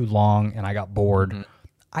it's too long and I got bored.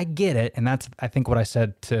 I get it. And that's, I think, what I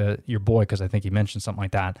said to your boy, because I think he mentioned something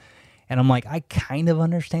like that. And I'm like, I kind of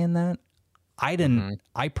understand that. I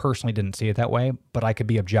personally didn't see it that way, but I could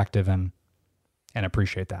be objective and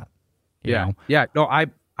appreciate that. You know? Yeah. No,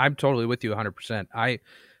 I'm totally with you 100%.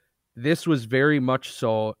 This was very much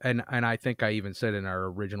so. And I think I even said in our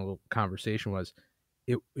original conversation was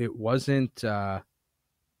it wasn't,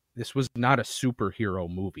 this was not a superhero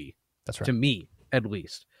movie. That's right. To me, at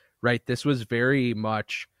least, right? This was very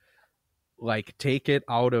much like, take it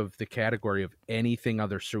out of the category of anything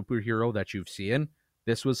other superhero that you've seen.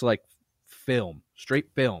 This was like film, straight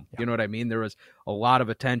film. You know what I mean? There was a lot of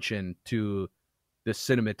attention to the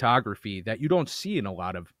cinematography that you don't see in a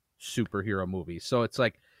lot of superhero movies. So it's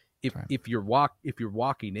like if you're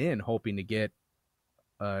walking in hoping to get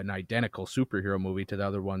an identical superhero movie to the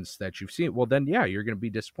other ones that you've seen, well then you're going to be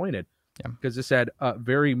disappointed. Because this had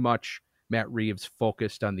very much Matt Reeves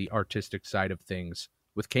focused on the artistic side of things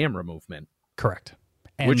with camera movement. Correct.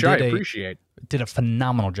 And which I appreciate. Did a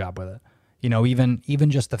phenomenal job with it. You know, even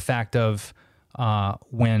just the fact of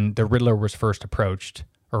when the Riddler was first approached,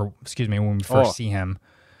 or excuse me, when we first see him,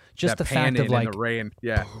 just the fact of like, in the rain.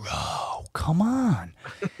 Yeah. Bro, come on.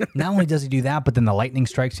 Not only does he do that, but then the lightning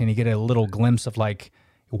strikes and you get a little glimpse of like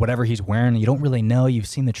whatever he's wearing. You don't really know. You've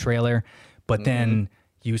seen the trailer, but then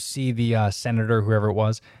you see the senator, whoever it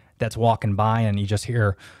was, that's walking by, and you just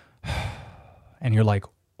hear, and you're like,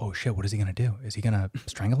 oh shit, what is he going to do? Is he going to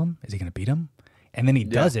strangle him? Is he going to beat him? And then he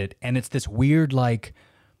does it, and it's this weird, like,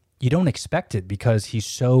 you don't expect it because he's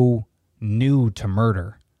so new to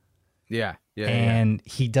murder. Yeah. And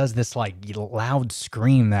he does this, like, loud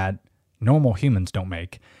scream that normal humans don't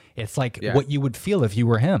make. It's like what you would feel if you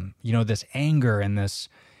were him. You know, this anger and this,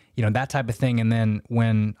 you know, that type of thing. And then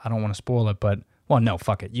when, I don't want to spoil it, but, well, no,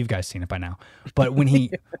 fuck it. You guys seen it by now. But when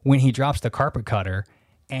he when he drops the carpet cutter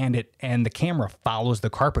and the camera follows the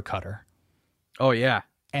carpet cutter. Oh, yeah.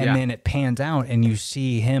 And then it pans out and you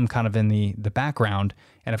see him kind of in the background.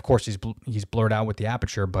 And of course he's blurred out with the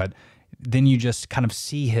aperture, but then you just kind of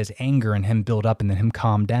see his anger and him build up and then him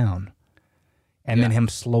calm down. And then him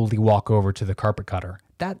slowly walk over to the carpet cutter.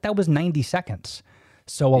 That was 90 seconds.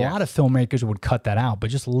 So a lot of filmmakers would cut that out, but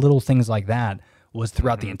just little things like that was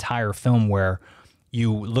throughout the entire film where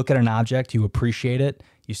you look at an object, you appreciate it,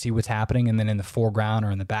 you see what's happening, and then in the foreground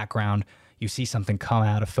or in the background, you see something come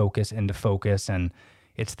out of focus into focus, and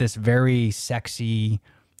it's this very sexy,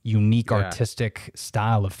 unique, artistic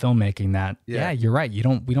style of filmmaking that, you're right,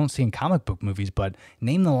 we don't see in comic book movies, but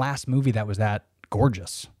name the last movie that was that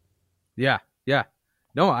gorgeous. Yeah.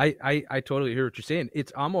 No, I totally hear what you're saying.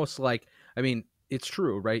 It's almost like, I mean, it's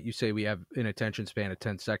true, right? You say we have an attention span of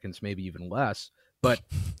 10 seconds, maybe even less, but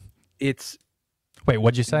it's... Wait,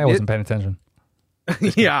 what'd you say? I wasn't paying attention.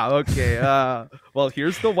 Yeah, okay. Well,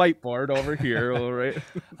 here's the whiteboard over here, all right?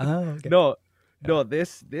 Oh, okay. No,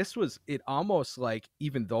 this was, it almost like,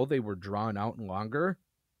 even though they were drawn out and longer,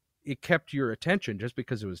 it kept your attention just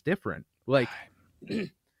because it was different. Like,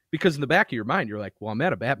 because in the back of your mind, you're like, well, I'm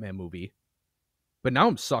at a Batman movie, but now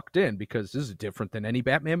I'm sucked in because this is different than any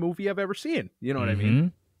Batman movie I've ever seen. You know what I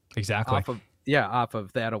mean? Exactly. Off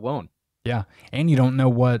of that alone. Yeah, and you don't know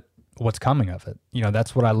what's coming of it. You know,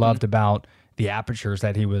 that's what I loved about the apertures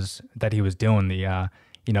that he was doing, the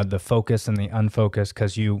you know, the focus and the unfocus,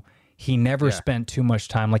 because he never spent too much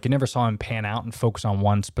time, like you never saw him pan out and focus on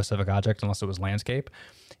one specific object unless it was landscape.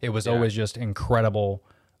 It was always just incredible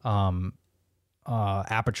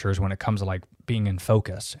apertures when it comes to like being in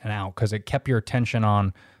focus and out, because it kept your attention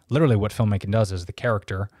on literally what filmmaking does is the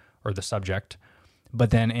character or the subject,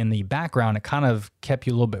 but then in the background it kind of kept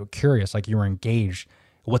you a little bit curious, like you were engaged.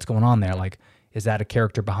 What's going on there? Like, is that a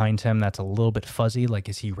character behind him that's a little bit fuzzy? Like,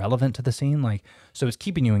 is he relevant to the scene? Like, so it's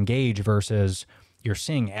keeping you engaged versus you're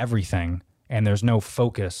seeing everything and there's no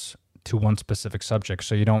focus to one specific subject,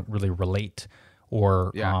 so you don't really relate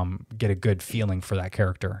or get a good feeling for that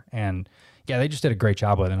character. And yeah, they just did a great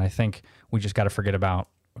job with it. And I think we just got to forget about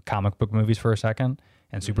comic book movies for a second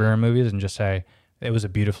and superhero movies and just say it was a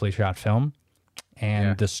beautifully shot film.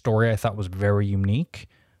 And the story I thought was very unique.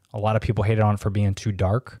 A lot of people hated on it for being too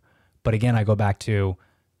dark. But again, I go back to,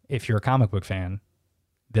 if you're a comic book fan,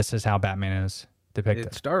 this is how Batman is depicted.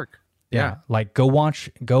 It's dark. Yeah. Like go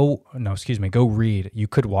read. You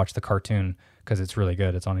could watch the cartoon because it's really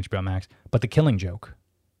good. It's on HBO Max. But The Killing Joke.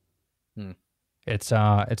 It's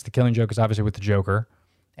The Killing Joke is obviously with the Joker,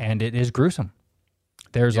 and it is gruesome.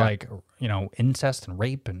 There's like, you know, incest and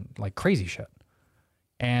rape and like crazy shit.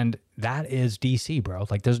 And that is DC, bro.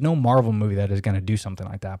 Like, there's no Marvel movie that is going to do something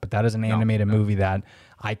like that. But that is an animated movie that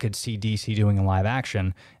I could see DC doing in live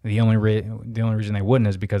action. The only reason they wouldn't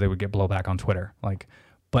is because they would get blowback on Twitter. Like,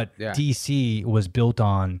 but DC was built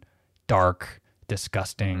on dark,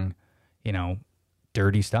 disgusting, you know,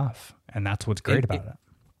 dirty stuff, and that's what's great about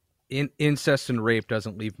it. Incest and rape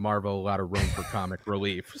doesn't leave Marvel a lot of room for comic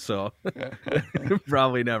relief, so it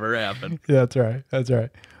probably never happened. Yeah, that's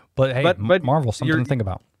right. But hey, but Marvel, something to think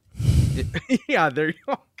about. Yeah, there you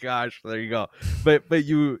go. Gosh, there you go. But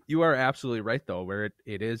you are absolutely right though, where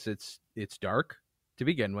it's dark to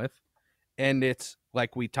begin with, and it's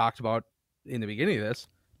like we talked about in the beginning of this.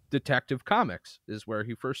 Detective Comics is where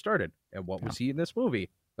he first started, and what was he in this movie?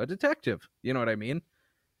 A detective. You know what I mean?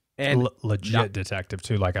 And legit detective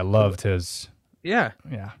too. Like I loved his. Yeah.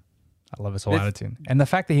 I love his whole This- attitude. And the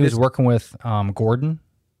fact that he was this- working with Gordon,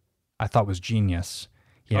 I thought was genius.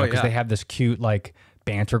 You know, Oh, because yeah. they have this cute like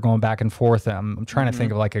banter going back and forth. I'm trying to Mm-hmm.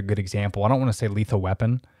 think of like a good example. I don't want to say Lethal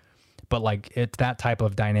Weapon, but like it's that type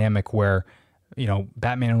of dynamic where, you know,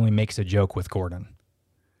 Batman only makes a joke with Gordon,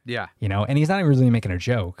 Yeah. you know, and he's not really making a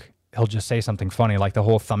joke. He'll just say something funny, like the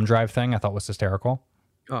whole thumb drive thing I thought was hysterical,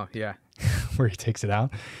 Oh, yeah. where he takes it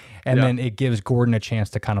out. And Yeah. then it gives Gordon a chance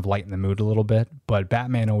to kind of lighten the mood a little bit. But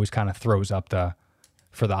Batman always kind of throws up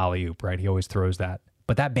for the alley-oop, right? He always throws that.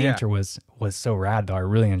 But that Yeah. banter was so rad, though. I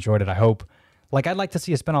really enjoyed it. I hope, like, I'd like to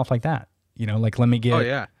see a spinoff like that. You know, like let me get Oh,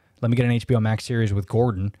 yeah. an HBO Max series with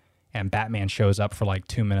Gordon and Batman shows up for like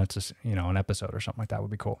 2 minutes, you know, an episode or something like that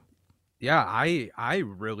would be cool. Yeah, I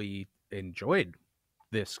really enjoyed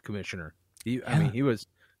this commissioner. I mean, he was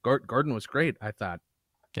Gordon was great. I thought.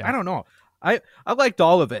 Yeah. I don't know. I liked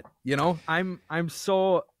all of it. You know,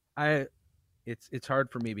 it's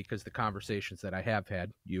hard for me because the conversations that I have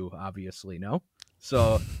had, you obviously know.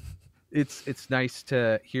 So it's nice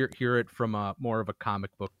to hear it from a more of a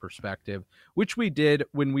comic book perspective, which we did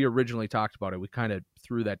when we originally talked about it. We kind of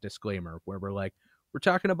threw that disclaimer where we're like, we're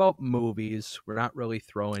talking about movies. We're not really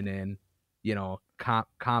throwing in, you know,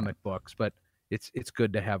 comic books, but it's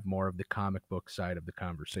good to have more of the comic book side of the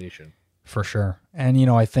conversation. For sure. And you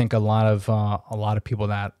know, I think a lot of people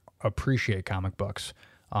that appreciate comic books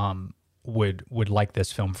would like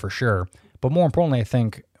this film for sure. But more importantly, I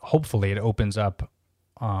think hopefully it opens up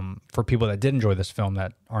for people that did enjoy this film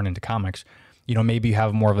that aren't into comics. You know, maybe you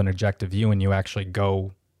have more of an objective view and you actually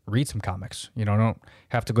go read some comics. You know, don't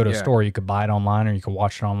have to go to a Yeah. store. You could buy it online or you could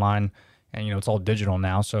watch it online. And, you know, it's all digital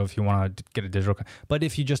now. So if you want to get a digital, but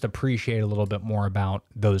if you just appreciate a little bit more about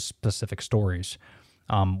those specific stories,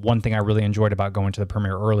 one thing I really enjoyed about going to the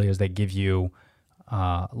premiere early is they give you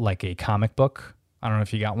like a comic book. I don't know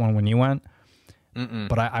if you got one when you went,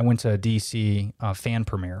 but I went to a DC fan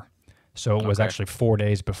premiere. So it was Okay. actually 4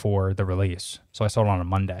 days before the release. So I saw it on a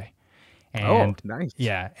Monday. And nice.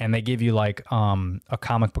 yeah, and they give you like a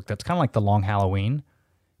comic book that's kind of like The Long Halloween,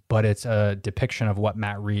 but it's a depiction of what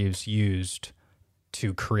Matt Reeves used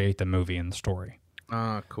to create the movie and the story.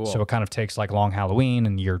 Cool. So it kind of takes like Long Halloween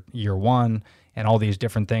and year one and all these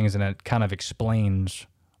different things, and it kind of explains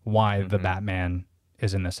why the Batman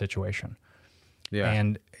is in this situation. yeah.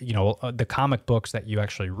 And you know, the comic books that you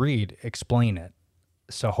actually read explain it.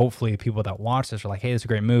 So hopefully, people that watch this are like, "Hey, this is a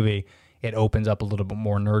great movie." It opens up a little bit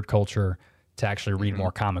more nerd culture to actually read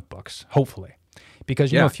more comic books. Hopefully,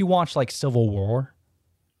 because you know, Yeah. if you watch like Civil War,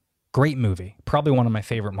 great movie, probably one of my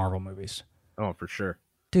favorite Marvel movies. Oh, for sure.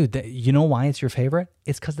 Dude, you know why it's your favorite?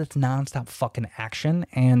 It's because it's nonstop fucking action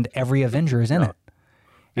and every Avenger is in it.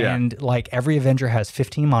 Yeah. And like every Avenger has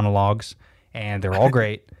 15 monologues and they're all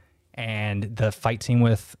great. And the fight scene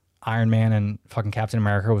with Iron Man and fucking Captain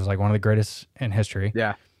America was like one of the greatest in history.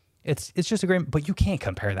 Yeah. It's just a great, but you can't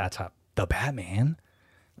compare that to the Batman.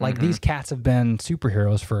 Like these cats have been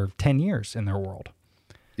superheroes for 10 years in their world.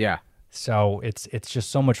 Yeah. So it's just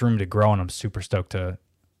so much room to grow, and I'm super stoked to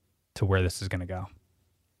where this is going to go.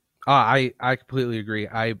 I completely agree.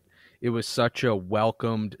 It was such a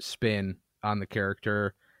welcomed spin on the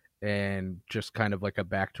character and just kind of like a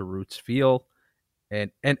back to roots feel.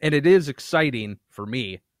 And it is exciting for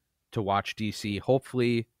me to watch DC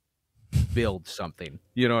hopefully build something.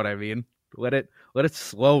 You know what I mean? Let it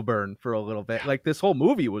slow burn for a little bit. Like this whole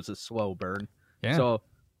movie was a slow burn. Yeah. So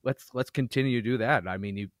let's continue to do that. I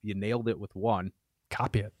mean, you nailed it with one.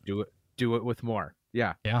 Copy it. Do it with more.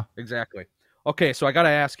 Yeah. Yeah. Exactly. Okay, so I got to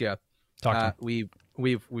ask you. Talk to me.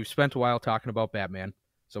 We've spent a while talking about Batman,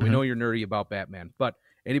 so we know you're nerdy about Batman. But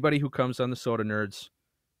anybody who comes on the Soda Nerds,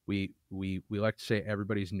 we like to say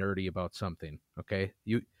everybody's nerdy about something. Okay,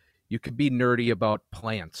 you could be nerdy about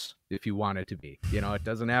plants if you wanted to be. You know, it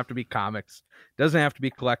doesn't have to be comics, doesn't have to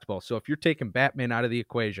be collectible. So if you're taking Batman out of the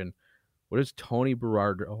equation, what is Tony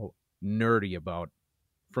Berardo nerdy about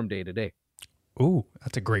from day to day? Ooh,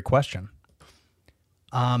 that's a great question.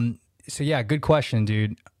 So yeah, good question,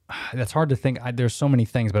 dude. That's hard to think. There's so many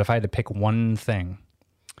things, but if I had to pick one thing,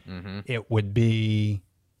 it would be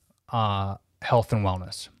health and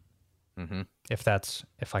wellness.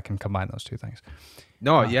 If I can combine those two things.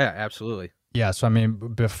 No, yeah, absolutely. Yeah. So I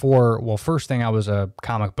mean, first thing, I was a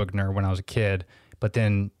comic book nerd when I was a kid, but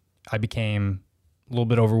then I became a little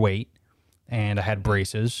bit overweight and I had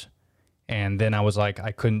braces, and then I was like,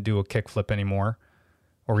 I couldn't do a kickflip anymore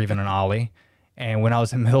or even an ollie. And when I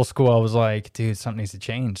was in middle school, I was like, dude, something needs to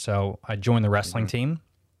change. So I joined the wrestling team,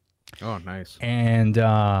 Oh, nice. and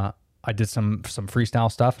I did some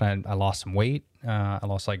freestyle stuff, and I lost some weight. I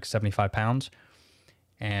lost like 75 pounds,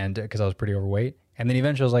 and because I was pretty overweight. And then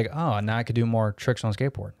eventually I was like, oh, now I could do more tricks on a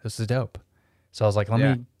skateboard. This is dope. So I was like, let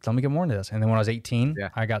me get more into this. And then when I was 18,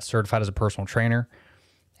 I got certified as a personal trainer.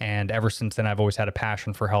 And ever since then, I've always had a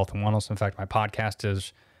passion for health and wellness. In fact, my podcast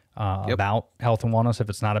is about health and wellness if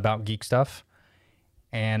it's not about geek stuff.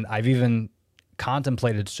 And I've even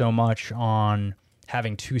contemplated so much on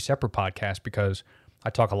having 2 separate podcasts because I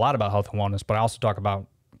talk a lot about health and wellness, but I also talk about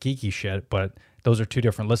geeky shit. But those are 2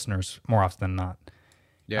 different listeners more often than not.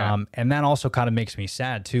 Yeah. And that also kind of makes me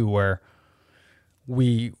sad too, where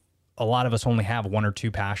a lot of us only have 1 or 2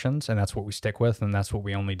 passions, and that's what we stick with, and that's what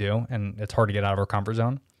we only do. And it's hard to get out of our comfort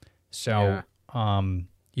zone. So,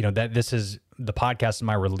 that this is the podcast is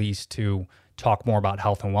my release to talk more about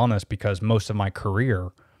health and wellness, because most of my career,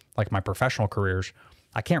 like my professional careers,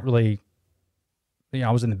 I can't really,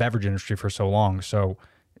 I was in the beverage industry for so long. So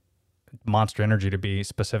Monster Energy, to be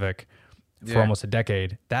specific, for almost a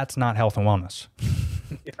decade, that's not health and wellness.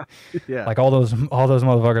 Yeah. Like all those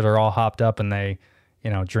motherfuckers are all hopped up and they,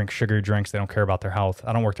 drink sugary drinks. They don't care about their health.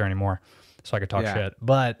 I don't work there anymore, so I could talk shit.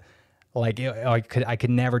 But like I could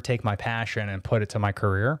never take my passion and put it to my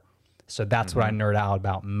career. So that's what I nerd out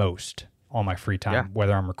about most on my free time,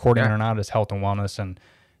 whether I'm recording it or not, is health and wellness and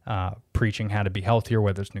preaching how to be healthier,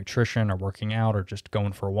 whether it's nutrition or working out or just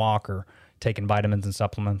going for a walk or taking vitamins and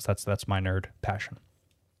supplements. That's my nerd passion.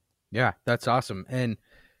 Yeah, that's awesome.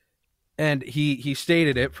 And he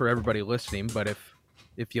stated it for everybody listening, but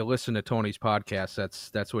if you listen to Tony's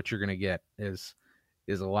podcast, that's what you're going to get is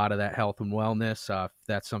a lot of that health and wellness. If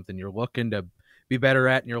that's something you're looking to be better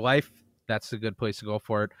at in your life, that's a good place to go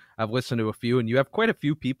for it. I've listened to a few, and you have quite a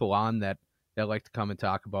few people on that like to come and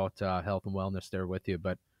talk about health and wellness there with you,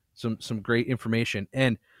 but some great information.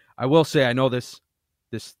 And I will say, I know this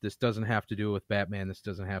doesn't have to do with Batman. This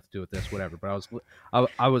doesn't have to do with this, whatever. But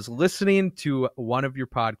I was listening to one of your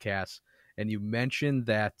podcasts, and you mentioned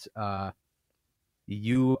that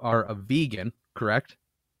you are a vegan, correct?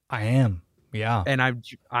 I am. Yeah. And I'm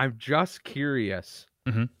just curious,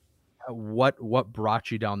 what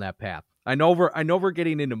brought you down that path? I know we're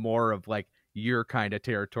getting into more of like your kind of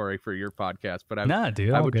territory for your podcast, but I'd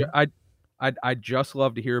just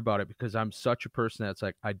love to hear about it, because I'm such a person that's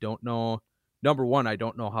like, I don't know. Number one, I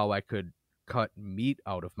don't know how I could cut meat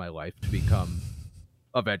out of my life to become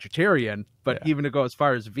a vegetarian, but even to go as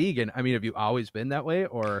far as vegan, I mean, have you always been that way,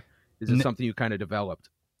 or is it something you kind of developed?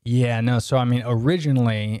 Yeah, no. So, I mean,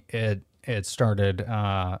 originally it started,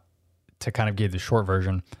 to kind of give the short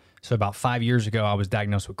version. So about 5 years ago, I was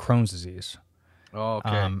diagnosed with Crohn's disease. Oh,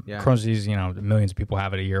 okay. Crohn's disease, millions of people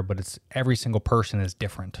have it a year, but every single person is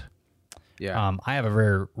different. Yeah. I have a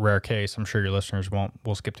very rare case. I'm sure your listeners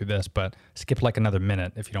we'll skip through this, but skip like another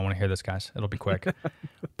minute if you don't want to hear this, guys. It'll be quick.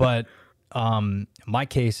 But my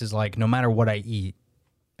case is like, no matter what I eat,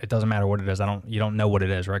 it doesn't matter what it is. You don't know what it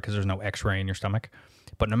is, right? Because there's no x-ray in your stomach.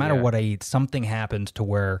 But no matter what I eat, something happens to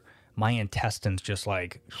where my intestines just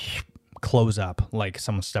like close up like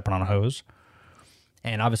someone's stepping on a hose.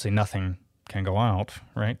 And obviously nothing can go out,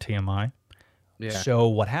 right? TMI. Yeah. So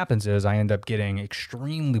what happens is I end up getting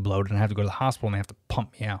extremely bloated and I have to go to the hospital and they have to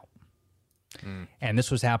pump me out. And this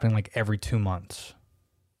was happening like every 2 months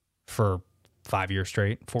for 5 years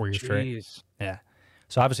straight, 4 years straight. Yeah.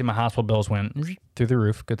 So obviously my hospital bills went through the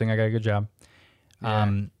roof. Good thing I got a good job.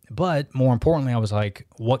 Yeah. But more importantly, I was like,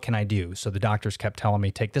 what can I do? So the doctors kept telling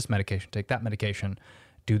me, take this medication, take that medication,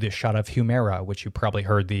 do this shot of Humira, which you probably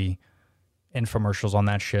heard the infomercials on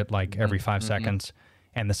that shit like every 5 seconds.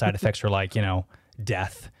 And the side effects are like,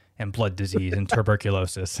 death and blood disease and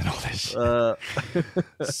tuberculosis and all this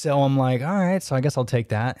shit. So I'm like, all right, so I guess I'll take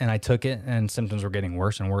that. And I took it, and symptoms were getting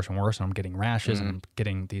worse and worse and worse. And I'm getting rashes and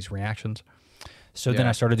getting these reactions. So then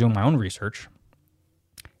I started doing my own research.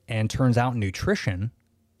 And turns out nutrition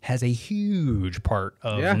has a huge part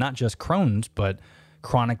of not just Crohn's, but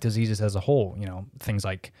chronic diseases as a whole. Things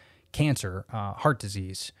like cancer, heart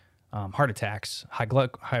disease, heart attacks, high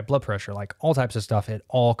blood pressure, like all types of stuff. It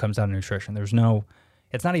all comes down to nutrition.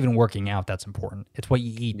 It's not even working out that's important. It's what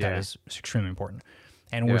you eat that is extremely important.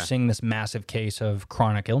 And we're seeing this massive case of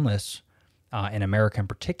chronic illness in America in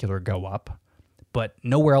particular go up, but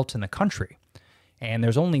nowhere else in the country. And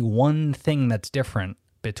there's only one thing that's different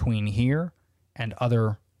between here and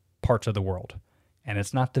other parts of the world. And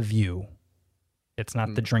it's not the view. It's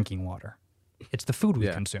not the drinking water. It's the food we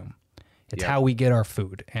consume. It's how we get our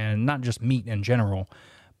food, and not just meat in general.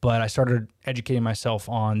 But I started educating myself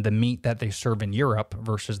on the meat that they serve in Europe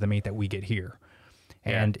versus the meat that we get here.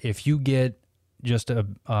 And if you get just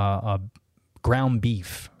a ground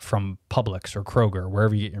beef from Publix or Kroger,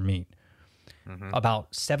 wherever you get your meat,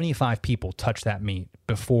 about 75 people touch that meat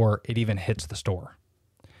before it even hits the store.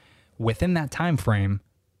 Within that time frame,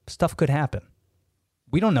 stuff could happen.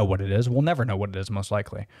 We don't know what it is. We'll never know what it is, most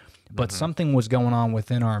likely. But something was going on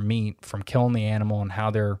within our meat, from killing the animal and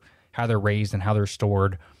how they're raised and how they're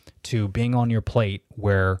stored, to being on your plate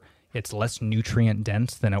where it's less nutrient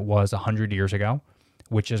dense than it was 100 years ago,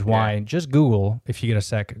 which is why just Google, if you get a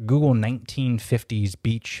sec, Google 1950s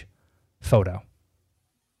beach photo.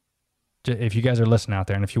 If you guys are listening out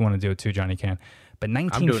there, and if you want to do it too, Johnny can. But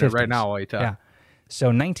 1950s. I'm doing it right now while you talk. Yeah.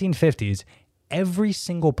 So 1950s, every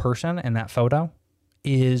single person in that photo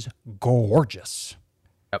is gorgeous.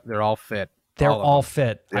 Yep, they're all fit. They're of all them.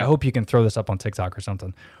 fit. I Yeah. hope you can throw this up on TikTok or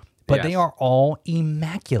something. But they Yes. are all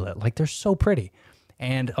immaculate. Like, they're so pretty.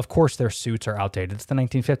 And of course, their suits are outdated. It's the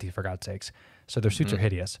 1950s, for God's sakes. So their suits are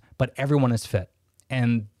hideous. But everyone is fit.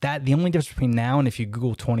 And that the only difference between now and if you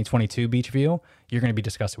Google 2022 beach view, you're going to be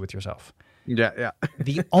disgusted with yourself. Yeah.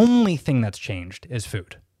 The only thing that's changed is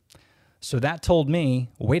food. So that told me,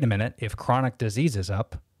 wait a minute, if chronic disease is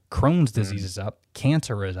up, Crohn's disease is up,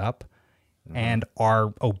 cancer is up, and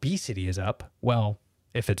our obesity is up, well,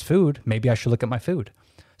 if it's food, maybe I should look at my food.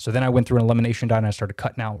 So then I went through an elimination diet and I started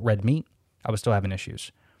cutting out red meat. I was still having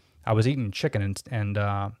issues. I was eating chicken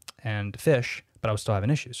and fish, but I was still having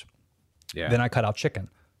issues. Yeah. Then I cut out chicken,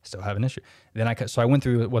 still have an issue. So I went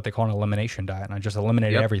through what they call an elimination diet, and I just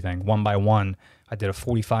eliminated everything one by one. I did a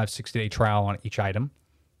 45, 60-day trial on each item,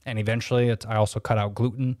 and eventually I also cut out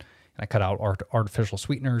gluten, and I cut out artificial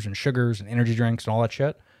sweeteners and sugars and energy drinks and all that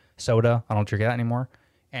shit. Soda, I don't drink that anymore,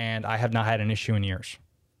 and I have not had an issue in years.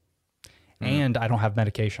 And I don't have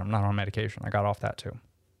medication. I'm not on medication. I got off that too.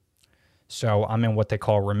 So I'm in what they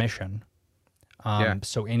call remission.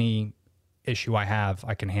 So any issue I have,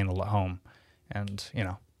 I can handle at home. And,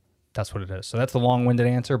 that's what it is. So that's the long-winded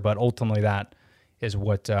answer, but ultimately that is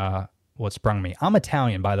what sprung me. I'm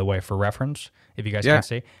Italian, by the way, for reference, if you guys can't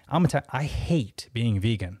see. I hate being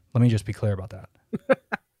vegan. Let me just be clear about that.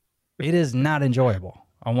 It is not enjoyable.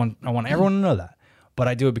 I want everyone to know that. But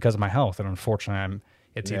I do it because of my health, and unfortunately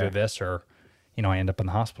it's either this or, I end up in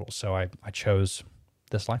the hospital. So I chose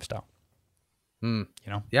this lifestyle.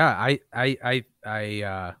 Yeah,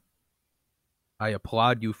 I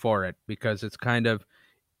applaud you for it, because it's kind of,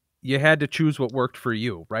 you had to choose what worked for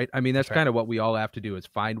you, right? I mean, that's kind of what we all have to do, is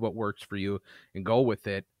find what works for you and go with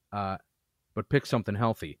it, but pick something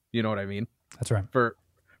healthy. You know what I mean? That's right. For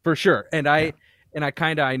sure. And I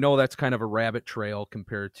know that's kind of a rabbit trail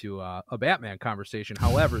compared to a Batman conversation.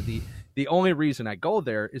 However, the only reason I go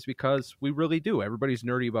there is because we really do. Everybody's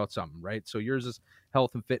nerdy about something, right? So yours is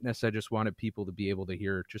health and fitness. I just wanted people to be able to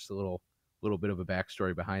hear just a little bit of a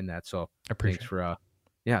backstory behind that. So thanks for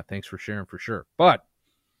sharing, for sure. But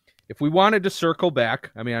if we wanted to circle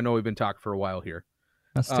back, I mean, I know we've been talking for a while here.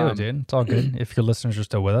 Let's do it, dude. It's all good. If your listeners are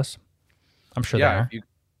still with us, I'm sure they are.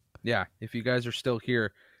 If you guys are still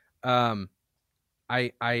here, I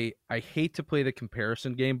hate to play the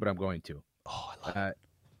comparison game, but I'm going to. Oh, I love it.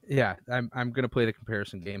 Yeah, I'm going to play the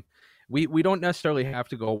comparison game. We don't necessarily have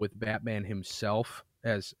to go with Batman himself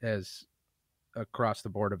as across the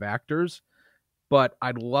board of actors, but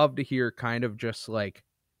I'd love to hear kind of just like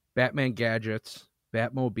Batman gadgets,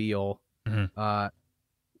 Batmobile.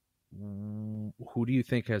 Who do you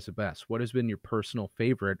think has the best? What has been your personal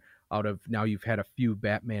favorite out of, now you've had a few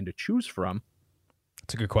Batman to choose from?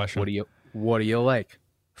 That's a good question. What do you like?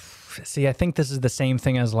 See, I think this is the same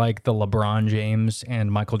thing as like the LeBron James and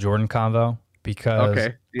Michael Jordan convo, because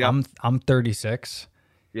I'm 36.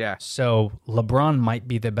 Yeah. So LeBron might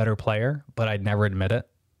be the better player, but I'd never admit it.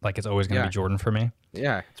 Like, it's always going to be Jordan for me.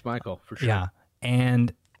 Yeah, it's Michael for sure. Yeah.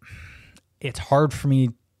 And it's hard for me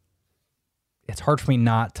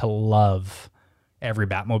not to love every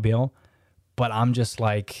Batmobile, but I'm just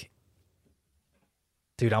like,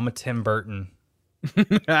 dude, I'm a Tim Burton.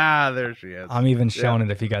 There she is. I'm even showing it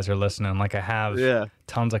if you guys are listening. Like, I have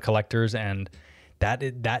tons of collectors, and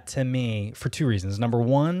that to me, for two reasons. Number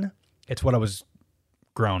one, it's what I was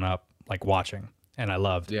growing up like watching, and I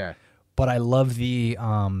loved. Yeah. But I love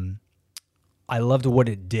I loved what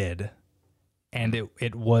it did, and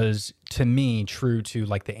it was, to me, true to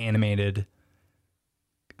like the animated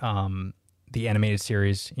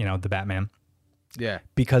series, the Batman. Yeah.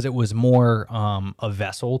 Because it was more a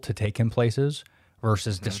vessel to take him places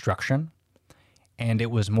versus destruction. And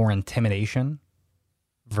it was more intimidation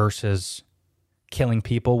versus killing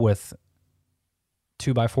people with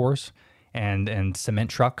 2x4s and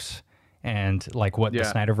cement trucks, and like what the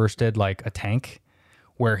Snyderverse did, like a tank,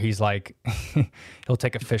 where he's like, he'll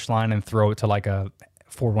take a fish line and throw it to like a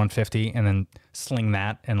Ford 150 and then sling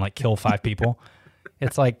that and like kill 5 people.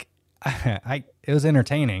 It's like, it was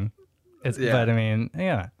entertaining. But I mean,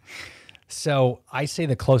 yeah. So I say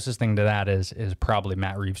the closest thing to that is probably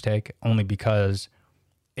Matt Reeves' take, only because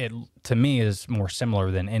it to me is more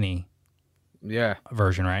similar than any Yeah,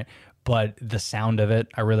 version, right? But the sound of it,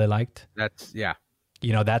 I really liked. that's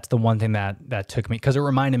You know, that's the one thing that took me, because it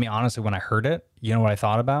reminded me, honestly, when I heard it, you know what I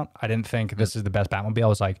thought about? I didn't think this is the best Batmobile. I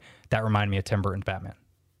was like, that reminded me of Tim Burton's Batman.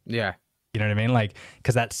 yeah, You know what I mean? Like,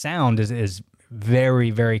 because that sound is very,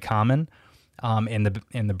 very common in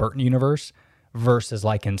the Burton universe versus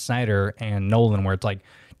like in Snyder and Nolan, where it's like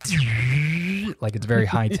it's very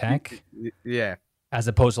high tech, yeah. as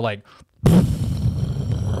opposed to like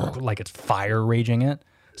it's fire raging it.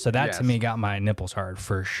 So that to Yes. me got my nipples hard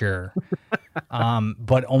for sure.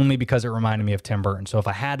 But only because it reminded me of Tim Burton. So if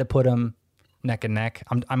I had to put them neck and neck,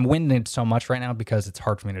 I'm winded so much right now because it's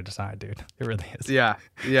hard for me to decide, dude. It really is. Yeah,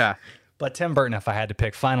 yeah, But Tim Burton, if I had to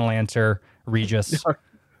pick, final answer, Regis.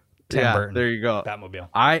 Tim yeah. Burton. There you go. Batmobile.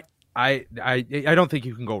 I don't think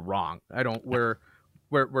you can go wrong. I don't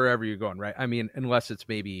wherever you're going, right? I mean, unless it's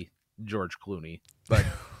maybe George Clooney, but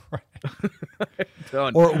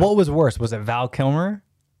don't. Or what was worse? Was it Val Kilmer?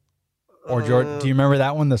 Or George? Do you remember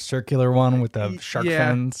that one, the circular one with the shark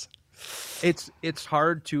yeah. fins? It's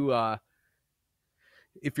hard to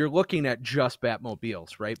if you're looking at just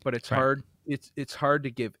Batmobiles, right? But it's Right. hard. It's hard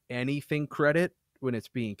to give anything credit when it's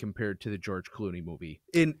being compared to the George Clooney movie.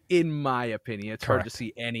 In my opinion, it's hard to Correct.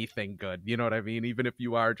 see anything good. You know what I mean? Even if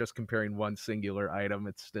you are just comparing one singular item,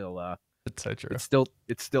 it's still It's so true.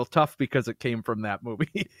 it's still tough because it came from that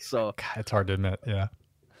movie. So, God, it's hard to admit. Yeah.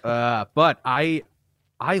 but I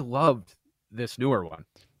loved this newer one.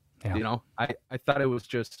 Yeah. You know, I thought it was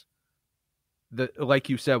just like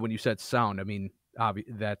you said, when you said sound, I mean,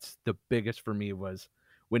 that's the biggest for me was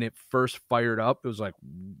when it first fired up, it was like,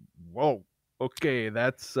 whoa, okay,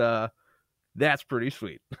 that's pretty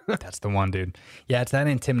sweet. That's the one, dude. Yeah, it's that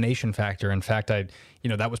intimidation factor. In fact,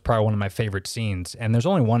 that was probably one of my favorite scenes. And there's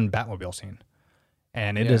only one Batmobile scene,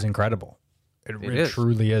 and it is Yeah. incredible. It is.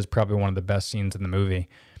 truly is probably one of the best scenes in the movie.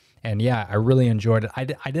 And yeah, I really enjoyed it. I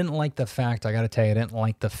didn't like the fact, I got to tell you, I didn't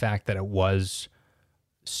like the fact that it was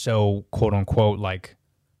so quote unquote like,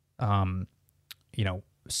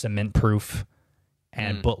 cement proof,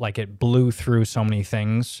 and but like it blew through so many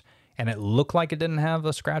things. And it looked like it didn't have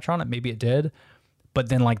a scratch on it. Maybe it did. But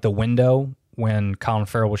then like the window when Colin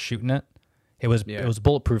Farrell was shooting it, it was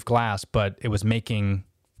bulletproof glass, but it was making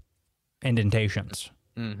indentations.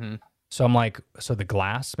 Mm-hmm. So I'm like, so the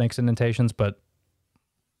glass makes indentations, but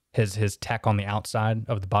his tech on the outside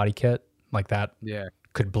of the body kit, like that Yeah.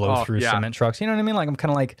 could blow through cement trucks. You know what I mean? Like I'm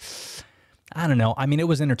kind of like, I don't know. I mean, it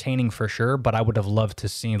was entertaining for sure, but I would have loved to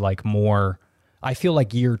see like more. I feel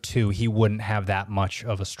like year 2, he wouldn't have that much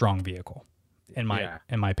of a strong vehicle, in my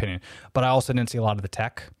opinion. But I also didn't see a lot of the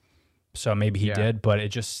tech, so maybe he did. But it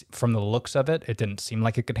just, from the looks of it, it didn't seem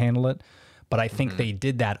like it could handle it. But I think they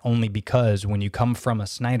did that only because when you come from a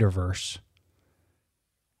Snyderverse,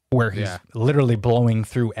 where he's literally blowing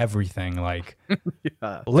through everything, like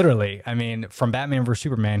literally. I mean, from Batman vs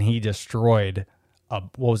Superman, he destroyed a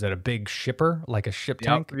big shipper, like a ship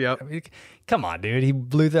tank? Yep. I mean, come on, dude. He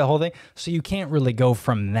blew the whole thing. So you can't really go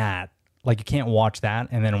from that. Like, you can't watch that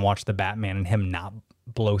and then watch the Batman and him not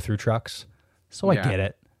blow through trucks. So I get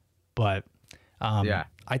it. But I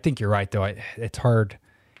think you're right, though. It's hard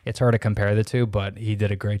to compare the two, but he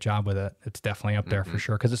did a great job with it. It's definitely up there for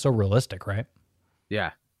sure because it's so realistic, right?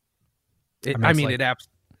 Yeah. It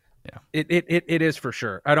is for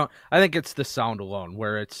sure. I think it's the sound alone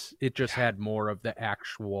where it just had more of the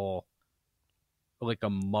actual, like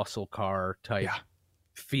a muscle car type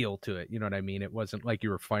feel to it. You know what I mean? It wasn't like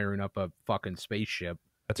you were firing up a fucking spaceship.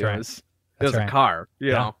 That's it right. Was, it was right. a car,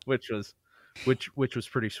 you know, which was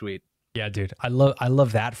pretty sweet. Yeah, dude. I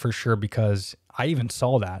love that for sure because I even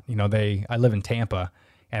saw that. You know, I live in Tampa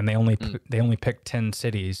and they only picked 10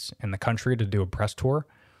 cities in the country to do a press tour.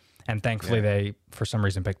 And thankfully they, for some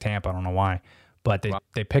reason, picked Tampa. I don't know why. But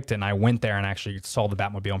they picked it, and I went there and actually saw the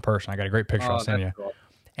Batmobile in person. I got a great picture I'll send you. Cool.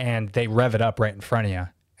 And they rev it up right in front of you.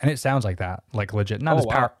 And it sounds like that, like legit. Not as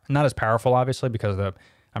powerful, obviously, because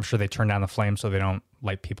I'm sure they turn down the flame so they don't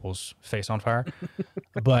light people's face on fire.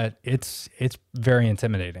 But it's very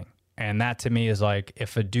intimidating. And that to me is like,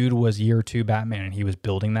 if a dude was year 2 Batman and he was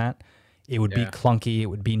building that, it would be clunky, it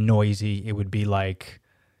would be noisy, it would be like,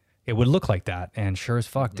 it would look like that. And sure as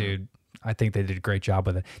fuck, dude, I think they did a great job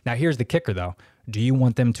with it. Now, here's the kicker, though. Do you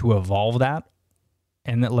want them to evolve that?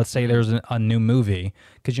 And that, let's say there's a new movie.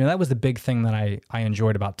 Because, that was the big thing that I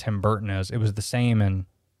enjoyed about Tim Burton is it was the same in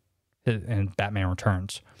Batman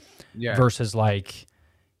Returns. Yeah. Versus, like,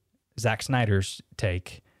 Zack Snyder's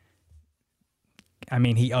take. I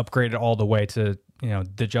mean, he upgraded all the way to,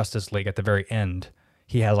 the Justice League at the very end.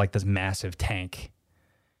 He has, like, this massive tank.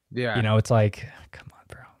 Yeah. It's like, come on,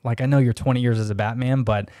 bro. Like, I know you're 20 years as a Batman,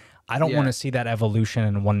 but I don't Yeah. want to see that evolution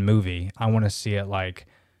in one movie. I want to see it like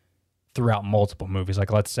throughout multiple movies.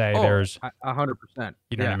 Like, let's say there's, 100%.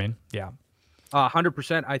 you know what I mean? Yeah.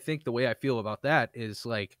 100%. I think the way I feel about that is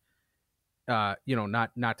like, not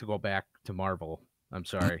to go back to Marvel. I'm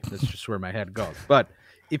sorry, that's just where my head goes. But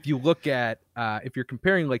if you look at, if you're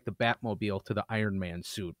comparing like the Batmobile to the Iron Man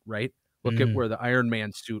suit, right? Look at where the Iron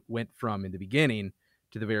Man suit went from in the beginning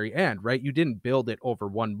to the very end, right? You didn't build it over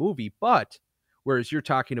one movie, but whereas you're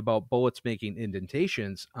talking about bullets making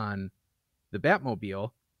indentations on the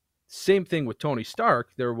Batmobile, same thing with Tony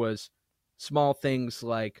Stark. There was small things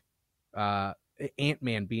like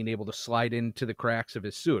Ant-Man being able to slide into the cracks of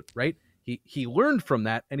his suit, right? He learned from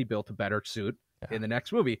that and he built a better suit in the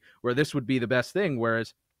next movie, where this would be the best thing.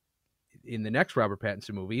 Whereas in the next Robert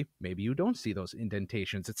Pattinson movie, maybe you don't see those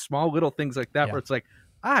indentations. It's small little things like that where it's like,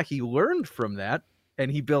 he learned from that and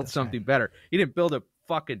he built something better. He didn't build a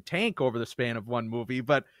fucking tank over the span of one movie,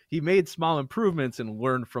 but he made small improvements and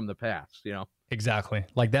learned from the past, you know? Exactly.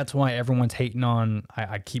 Like, that's why everyone's hating on,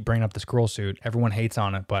 I keep bringing up the Skrull suit. Everyone hates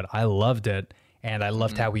on it, but I loved it. And I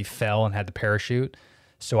loved how he fell and had the parachute.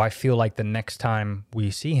 So I feel like the next time we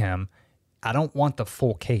see him, I don't want the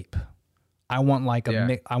full cape. I want like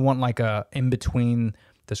a in between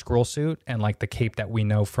the Skrull suit and like the cape that we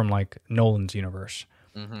know from like Nolan's universe.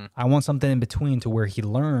 I want something in between to where he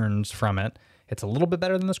learns from it. It's a little bit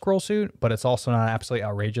better than the Skrull suit, but it's also not absolutely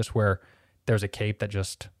outrageous where there's a cape that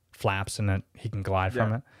just flaps and that he can glide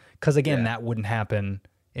from it. Because again, that wouldn't happen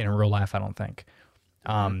in real life, I don't think.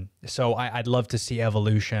 So I'd love to see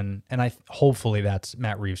evolution, and hopefully that's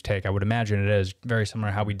Matt Reeves' take. I would imagine it is very similar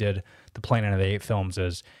to how we did the Planet of the Apes films.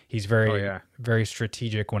 Is he's very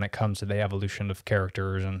strategic when it comes to the evolution of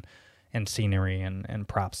characters and scenery and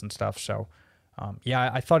props and stuff. So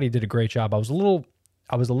I thought he did a great job. I was a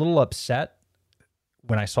little upset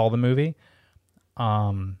when I saw the movie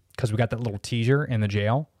because we got that little teaser in the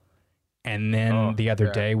jail, and then the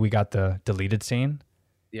other day we got the deleted scene.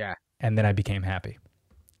 Yeah. And then I became happy.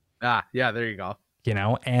 Yeah, there you go. You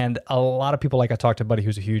know, and a lot of people, like I talked to a buddy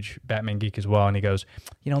who's a huge Batman geek as well, and he goes,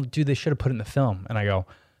 dude, they should have put it in the film. And I go,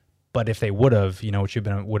 but if they would have, what you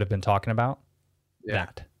would have been talking about? Yeah.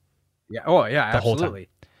 That. Yeah. Oh, yeah, the absolutely. Whole time.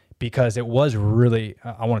 Because it was really,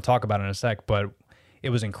 I want to talk about it in a sec, but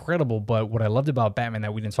it was incredible. But what I loved about Batman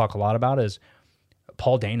that we didn't talk a lot about is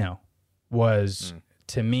Paul Dano was,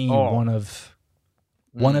 to me, one of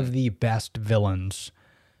the best villains.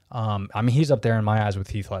 I mean, he's up there in my eyes with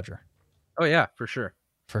Heath Ledger. Oh yeah, for sure.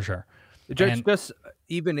 For sure. Just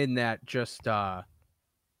even in that, just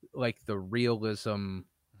like the realism,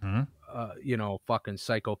 fucking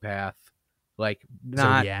psychopath, like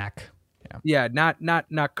not Zodiac.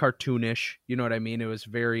 not cartoonish. You know what I mean? It was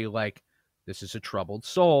very like, this is a troubled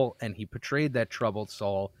soul, and he portrayed that troubled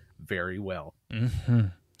soul very well.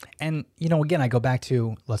 And again, I go back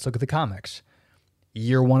to, let's look at the comics.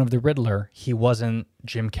 Year one of the Riddler, he wasn't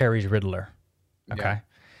Jim Carrey's Riddler. Okay. Yeah.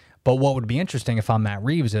 But what would be interesting if I'm Matt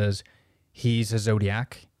Reeves is he's a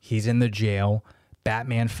Zodiac. He's in the jail.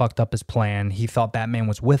 Batman fucked up his plan. He thought Batman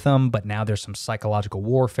was with him, but now there's some psychological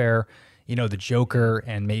warfare. The Joker,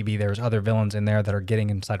 and maybe there's other villains in there that are getting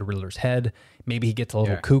inside of Riddler's head. Maybe he gets a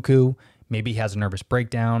little cuckoo. Maybe he has a nervous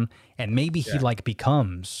breakdown. And maybe he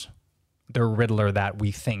becomes the Riddler that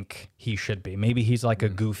we think he should be. Maybe he's like a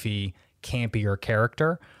goofy, campier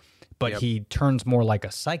character, but he turns more like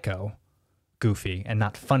a psycho Goofy and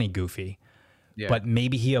not funny Goofy. But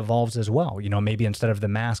maybe he evolves as well. Maybe instead of the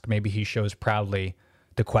mask, maybe he shows proudly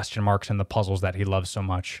the question marks and the puzzles that he loves so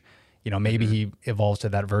much. Maybe he evolves to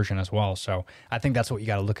that version as well. So I think that's what you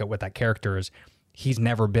got to look at with that character is he's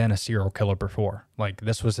never been a serial killer before. Like,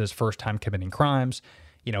 this was his first time committing crimes.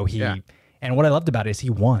 And what I loved about it is he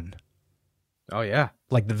won. Oh yeah.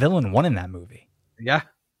 Like, the villain won in that movie. Yeah.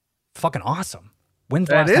 Fucking awesome. When's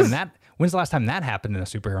the last time that happened in a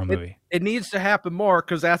superhero movie? It needs to happen more,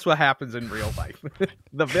 because that's what happens in real life.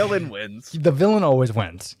 The villain wins. The villain always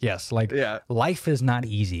wins. Yes. Like, life is not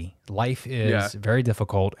easy. Life is very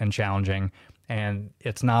difficult and challenging, and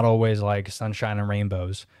it's not always like sunshine and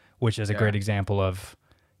rainbows, which is a great example of,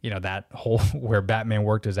 that whole where Batman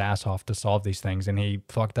worked his ass off to solve these things, and he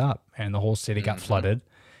fucked up, and the whole city got flooded.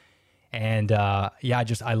 And I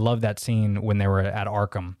love that scene when they were at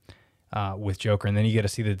Arkham with Joker, and then you get to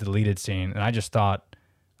see the deleted scene, and I just thought,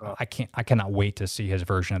 I cannot wait to see his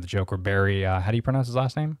version of the Joker. Barry, how do you pronounce his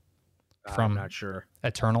last name? I'm not sure.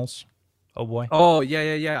 Eternals. Oh boy. Oh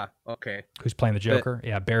yeah. Okay. Who's playing the Joker?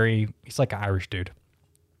 Barry. He's like an Irish dude.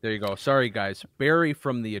 There you go. Sorry guys, Barry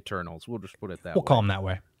from the Eternals. We'll just put it that way. We'll call him that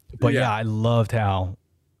way. But I loved how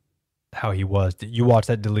how he was. You watched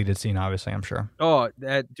that deleted scene, obviously, I'm sure. Oh,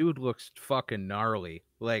 that dude looks fucking gnarly.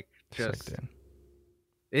 Like, Sick, just dude.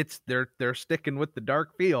 it's they're sticking with the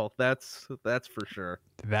dark feel. That's for sure.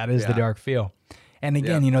 That is the Yeah. dark feel. And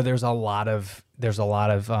again, Yeah. you know, there's a lot of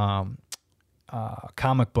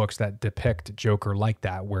comic books that depict Joker like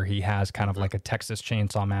that, where he has kind of like a Texas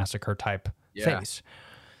Chainsaw Massacre type Yeah. face.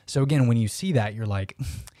 So again, when you see that, you're like,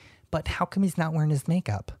 but how come he's not wearing his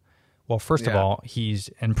makeup? Well, first of Yeah. all, he's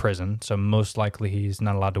in prison, so most likely he's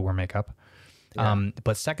not allowed to wear makeup.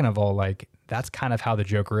 But second of all, like that's kind of how the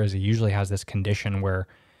Joker is. He usually has this condition where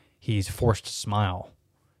he's forced to smile.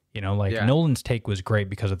 You know, like Yeah. Nolan's take was great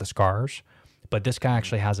because of the scars, but this guy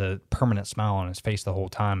actually has a permanent smile on his face the whole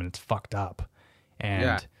time, and it's fucked up. And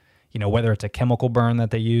Yeah. you know, whether it's a chemical burn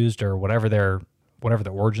that they used or whatever the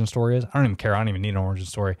origin story is, I don't even care. I don't even need an origin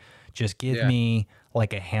story. Just give Yeah. me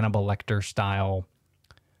like a Hannibal Lecter style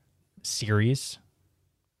series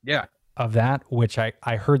Yeah. of that, which I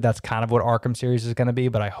heard that's kind of what Arkham series is going to be,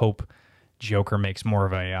 but I hope Joker makes more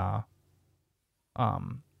of an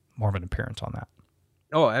appearance on that.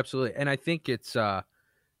 Oh, absolutely. And I think it's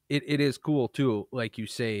it is cool too, like you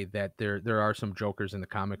say, that there are some Jokers in the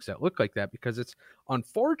comics that look like that, because it's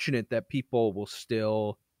unfortunate that people will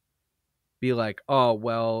still be like, oh,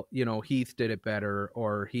 well, you know, Heath did it better,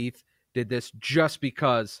 or Heath did this just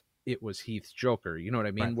because it was Heath's Joker. You know what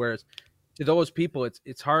I mean? Right. Whereas to those people,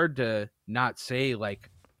 it's hard to not say like,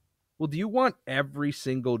 well, do you want every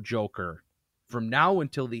single Joker from now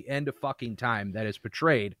until the end of fucking time that is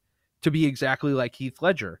portrayed to be exactly like Heath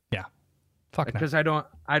Ledger? Fuck no. Because I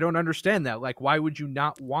don't understand that. Like, why would you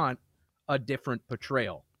not want a different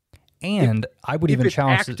portrayal And I would if even it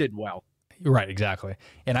challenge acted well? right, exactly.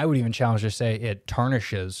 And I would even challenge to say it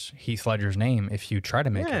tarnishes Heath Ledger's name if you try to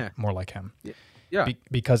make Yeah. it more like him. Yeah,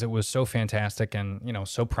 Because it was so fantastic and, you know,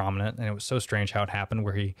 so prominent, and it was so strange how it happened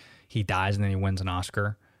where he dies and then he wins an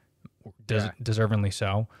Oscar, Yeah. deservingly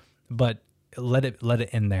so. But let it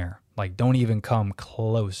end there. Like, don't even come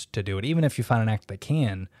close to do it. Even if you find an actor that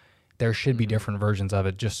can, there should be different versions of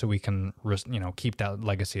it, just so we can, you know, keep that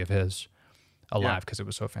legacy of his alive, because it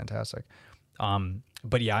was so fantastic.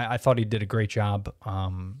 But yeah, I thought he did a great job,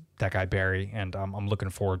 that guy Barry, and I'm looking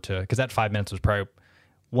forward to, because that 5 minutes was probably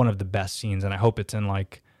one of the best scenes, and I hope it's in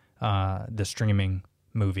like the streaming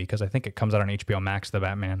movie, because I think it comes out on HBO Max, the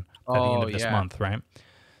Batman, at the end of this month, right?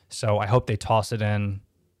 So I hope they toss it in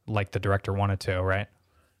like the director wanted to, right?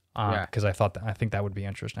 Yeah. Because I think that would be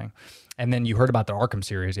interesting. And then you heard about the Arkham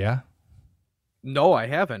series, yeah? No, I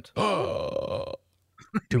haven't.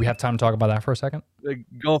 Do we have time to talk about that for a second?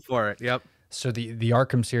 Go for it. Yep. So the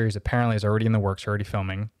Arkham series apparently is already in the works, already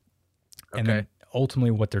filming. And then Okay.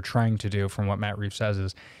 ultimately what they're trying to do, from what Matt Reeves says,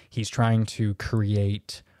 is he's trying to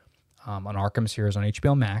create an Arkham series on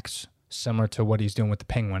HBO Max, similar to what he's doing with the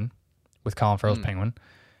Penguin, with Colin Farrell's Penguin.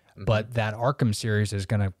 But that Arkham series is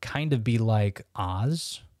going to kind of be like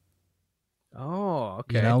Oz, Oh,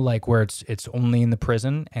 okay. you know, like where it's only in the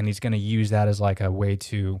prison, and he's going to use that as like a way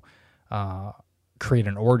to create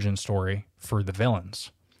an origin story for the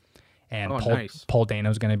villains. And Oh, Paul, nice. Paul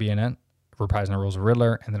Dano's going to be in it, reprising the roles of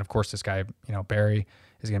Riddler. And then, of course, this guy, you know, Barry,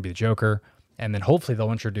 is going to be the Joker. And then hopefully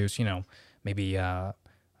they'll introduce, you know, maybe, I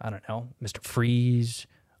don't know, Mr. Freeze,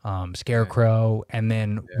 Scarecrow. And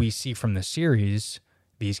then we see from the series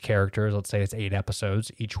these characters, let's say it's 8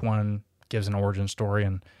 episodes. Each one gives an origin story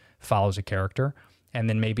and follows a character. And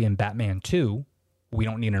then maybe in Batman 2, we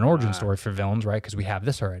don't need an origin story for villains, right? Because we have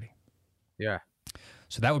this already. Yeah.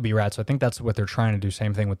 So that would be rad. So I think that's what they're trying to do.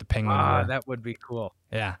 Same thing with the Penguin. where- That would be cool.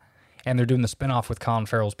 yeah. And they're doing the spinoff with Colin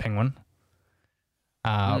Farrell's Penguin,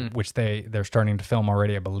 which they're starting to film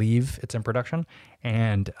already. I believe it's in production.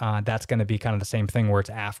 And that's going to be kind of the same thing where it's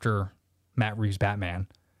after Matt Reeves' Batman.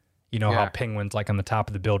 You know how Yeah. Penguin's like on the top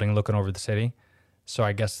of the building looking over the city? So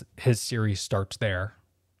I guess his series starts there,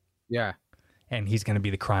 Yeah. and he's going to be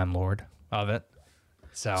the crime lord of it.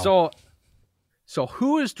 So So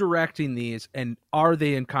who is directing these, and are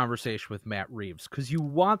they in conversation with Matt Reeves? Because you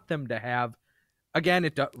want them to have, again,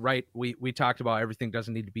 right? We talked about everything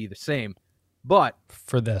doesn't need to be the same, but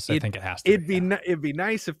for this, I think it has to it'd be. it'd be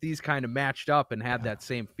nice if these kind of matched up and had that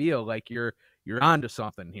same feel, like you're onto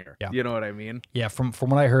something here. Yeah. You know what I mean? Yeah, from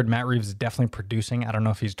what I heard, Matt Reeves is definitely producing. I don't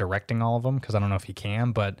know if he's directing all of them, because I don't know if he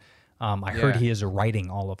can, but I heard Yeah. he is writing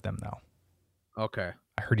all of them, though. Okay.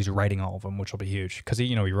 I heard he's writing all of them, which will be huge, because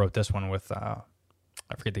he wrote this one with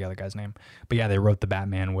I forget the other guy's name, but yeah, they wrote the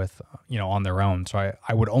Batman with on their own. So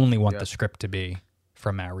I would only want the script to be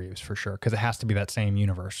from Matt Reeves for sure, because it has to be that same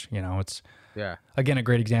universe. It's Yeah. again a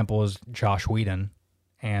great example is Josh Whedon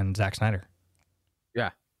and Zack Snyder. Yeah.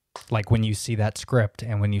 Like when you see that script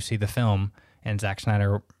and when you see the film, and Zack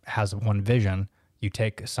Snyder has one vision. You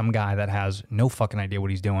take some guy that has no fucking idea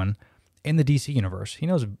what he's doing in the DC universe. He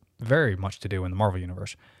knows very much to do in the Marvel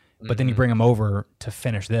universe. But then you bring him over to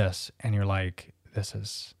finish this, and you're like, this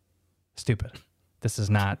is stupid. This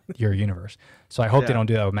is not your universe. So I hope they don't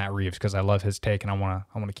do that with Matt Reeves, because I love his take, and I want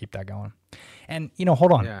to keep that going. And,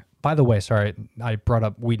 hold on. Yeah. By the way, sorry, I brought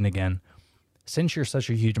up Whedon again. Since you're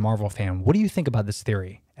such a huge Marvel fan, what do you think about this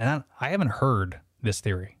theory? And I haven't heard this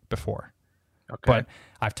theory before. Okay. But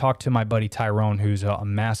I've talked to my buddy Tyrone, who's a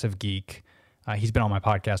massive geek. He's been on my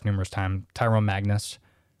podcast numerous times. Tyrone Magnus,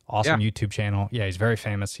 awesome YouTube channel. Yeah, he's very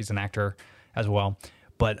famous. He's an actor as well.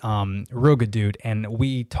 But real good dude. And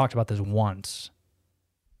we talked about this once,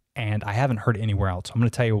 and I haven't heard it anywhere else. I'm going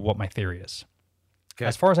to tell you what my theory is. Okay.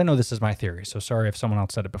 As far as I know, this is my theory. So sorry if someone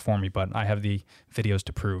else said it before me, but I have the videos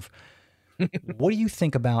to prove. What do you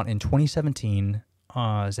think about in 2017,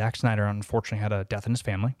 Zack Snyder unfortunately had a death in his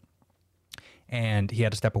family, and he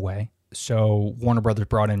had to step away. So Warner Brothers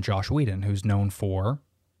brought in Joss Whedon, who's known for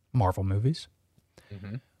Marvel movies.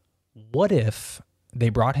 Mm-hmm. What if they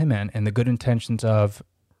brought him in the good intentions of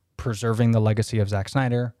preserving the legacy of Zack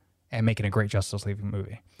Snyder and making a great Justice League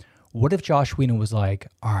movie? What if Joss Whedon was like,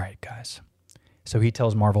 all right, guys. So he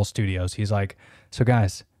tells Marvel Studios, he's like, so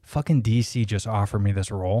guys, fucking DC just offered me this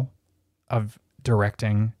role of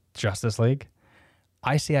directing Justice League.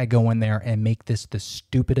 I say I go in there and make this the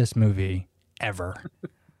stupidest movie ever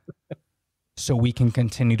so we can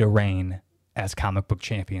continue to reign as comic book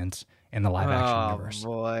champions in the live action universe.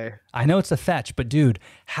 Boy. I know it's a fetch, but dude,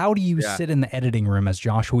 how do you sit in the editing room as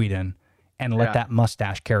Joss Whedon and let that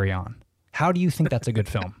mustache carry on? How do you think that's a good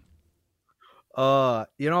film?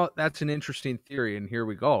 That's an interesting theory, and here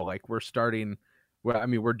we go. Like, we're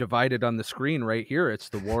divided on the screen right here. It's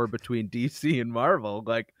the war between DC and Marvel.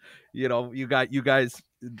 Like, you guys,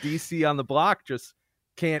 DC on the block just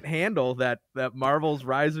can't handle that Marvel's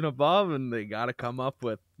rising above, and they got to come up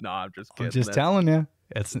with. No, I'm just kidding. I'm just telling you,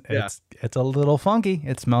 it's a little funky.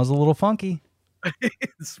 It smells a little funky. It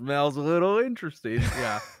smells a little interesting.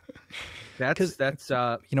 Yeah, that's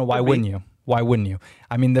why wouldn't you? Why wouldn't you?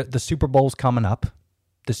 I mean, the Super Bowl's coming up.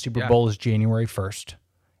 The Super Bowl is January 1st,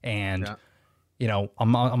 and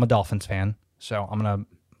I'm a Dolphins fan, so I'm gonna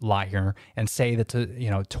lie here and say that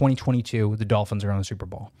 2022 the Dolphins are in the Super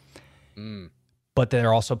Bowl. But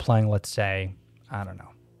they're also playing, let's say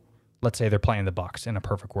they're playing the Bucks. In a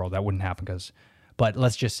perfect world, that wouldn't happen but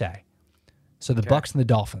let's just say. So the Bucks and the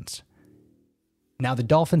Dolphins. Now the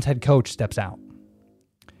Dolphins head coach steps out.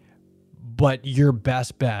 But your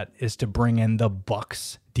best bet is to bring in the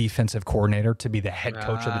Bucks defensive coordinator to be the head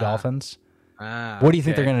coach of the Dolphins. What do you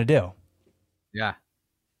think they're going to do? Yeah.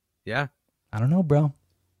 Yeah. I don't know, bro.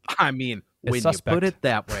 I mean, when you put it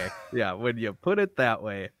that way. Yeah, when you put it that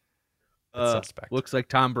way. Looks like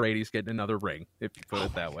Tom Brady's getting another ring, if you put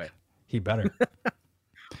it that way. He better.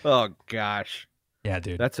 Oh, gosh. Yeah,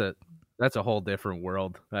 dude. That's a whole different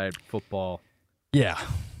world. Football. Yeah.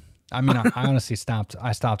 I mean, I honestly stopped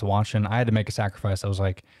watching. I had to make a sacrifice. I was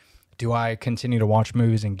like, do I continue to watch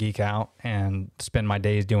movies and geek out and spend my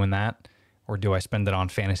days doing that? Or do I spend it on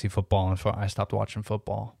fantasy football? And I stopped watching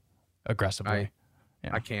football aggressively.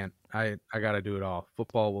 I can't. I got to do it all.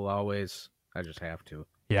 Football will always, I just have to.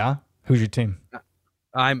 Yeah? Who's your team?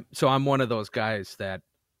 I'm one of those guys that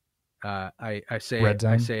I say Red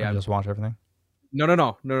Zone? I say I just watch everything.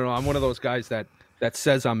 No. I'm one of those guys that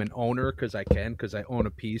says I'm an owner because I own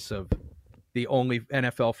a piece of the only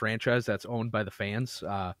NFL franchise that's owned by the fans.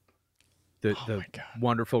 The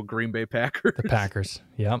wonderful Green Bay Packers. The Packers.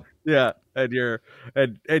 Yep. Yeah, and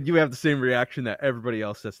you have the same reaction that everybody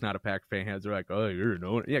else that's not a Packer fan has. They're like, "Oh, you're an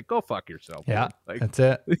owner. Yeah, go fuck yourself." Yeah, like, that's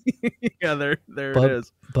it. Yeah, there it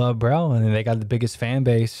is. But bro, and they got the biggest fan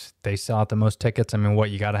base. They sell out the most tickets. I mean, what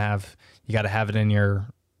you got to have it in your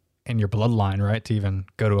bloodline, right, to even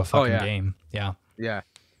go to a fucking game. Yeah. Yeah.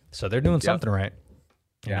 So they're doing something right.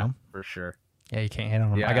 You know? For sure. Yeah, you can't hate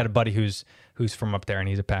on him. Yeah. I got a buddy who's from up there, and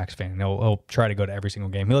he's a Pacs fan. He'll try to go to every single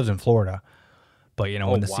game. He lives in Florida, but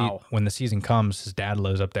when the season comes, his dad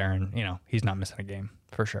lives up there, and he's not missing a game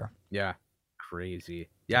for sure. Yeah, crazy.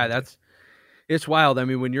 Yeah, it's wild. I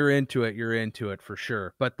mean, when you're into it for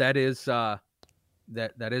sure. But that is that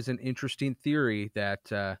is an interesting theory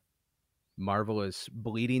that Marvel is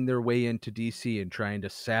bleeding their way into DC and trying to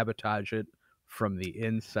sabotage it from the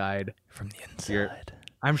inside. From the inside.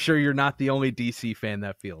 I'm sure you're not the only DC fan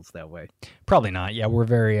that feels that way. Probably not. Yeah, we're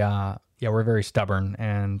very stubborn,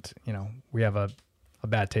 and we have a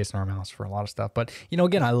bad taste in our mouths for a lot of stuff. But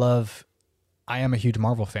again, I am a huge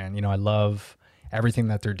Marvel fan. I love everything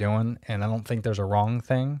that they're doing, and I don't think there's a wrong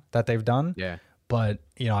thing that they've done. Yeah. But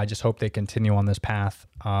I just hope they continue on this path.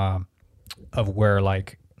 of where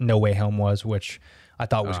like No Way Home was, which I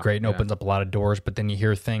thought was Oh, great and yeah. opens up a lot of doors. But then you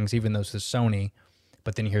hear things, even though this is Sony,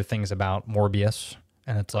 but then you hear things about Morbius,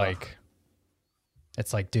 and it's like,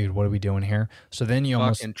 dude, what are we doing here? So then you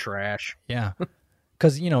almost, Fucking trash. yeah,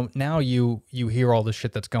 because now you hear all the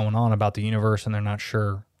shit that's going on about the universe, and they're not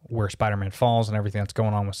sure where Spider-Man falls and everything that's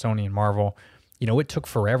going on with Sony and Marvel. It took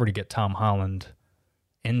forever to get Tom Holland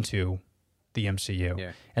into the MCU,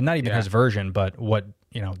 Yeah. and not even Yeah. his version, but what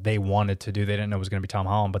they wanted to do. They didn't know it was going to be Tom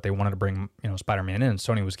Holland, but they wanted to bring Spider-Man in.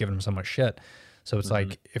 Sony was giving him so much shit, so it's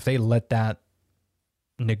like if they let that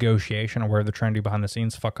negotiation or whatever they're trying to do behind the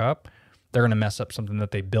scenes fuck up, they're going to mess up something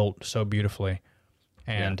that they built so beautifully.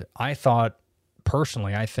 And I think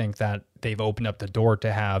that they've opened up the door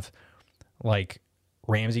to have like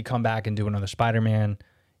Ramsey come back and do another Spider-Man,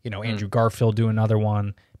 Andrew Garfield do another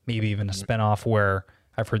one, maybe even a spinoff where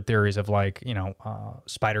I've heard theories of like,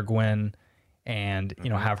 Spider-Gwen and,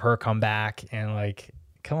 have her come back and like,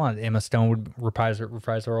 come on, Emma Stone would reprise the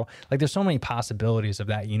role. Like there's so many possibilities of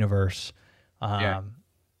that universe.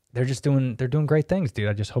 They're doing great things, dude.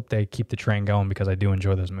 I just hope they keep the train going because I do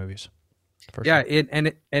enjoy those movies. For Yeah,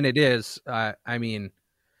 sure. it is. I mean,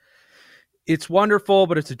 it's wonderful,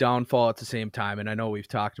 but it's a downfall at the same time. And I know we've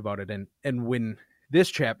talked about it. And when this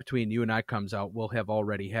chat between you and I comes out, we'll have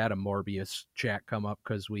already had a Morbius chat come up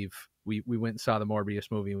because we went and saw the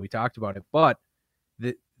Morbius movie and we talked about it. But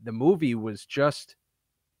the movie was just,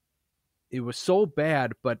 it was so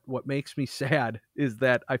bad. But what makes me sad is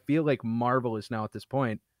that I feel like Marvel is now at this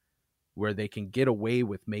point where they can get away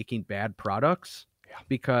with making bad products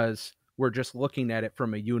because we're just looking at it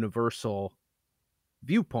from a universal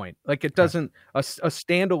viewpoint. Like it doesn't, a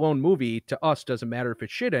standalone movie to us doesn't matter if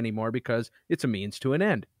it's shit anymore because it's a means to an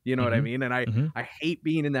end. You know what I mean? And I hate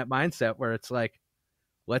being in that mindset where it's like,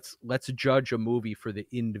 let's judge a movie for the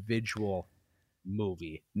individual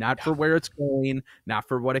movie, not for where it's going, not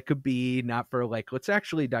for what it could be, not for like, let's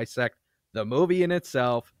actually dissect the movie in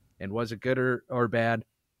itself and was it good or bad?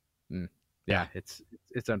 Yeah, it's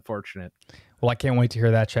unfortunate. Well, I can't wait to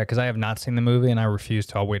hear that, Chet, because I have not seen the movie and I refuse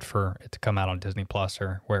to. I'll wait for it to come out on Disney Plus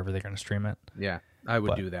or wherever they're going to stream it. Yeah, I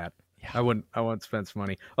would do that. Yeah. I wouldn't spend some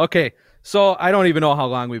money. Okay, so I don't even know how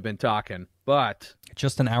long we've been talking, but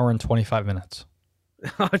just an hour and 25 minutes.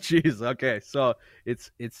 Oh, jeez. Okay, so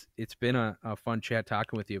it's been a fun chat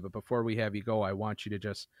talking with you. But before we have you go, I want you to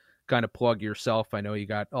just kind of plug yourself. I know you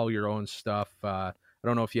got all your own stuff. I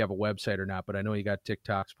don't know if you have a website or not, but I know you got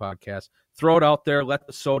TikToks, podcasts. Throw it out there. Let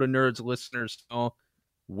the Soda Nerds listeners know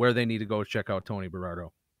where they need to go check out Tony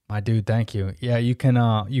Berardo. My dude, thank you. Yeah, you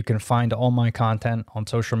can find all my content on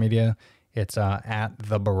social media. It's at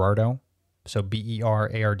the Berardo, so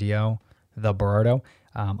BERARDO, the Berardo.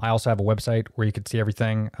 I also have a website where you can see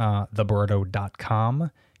everything, theberardo.com,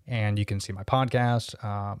 and you can see my podcast.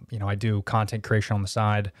 I do content creation on the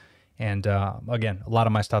side. And again, a lot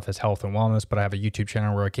of my stuff is health and wellness, but I have a YouTube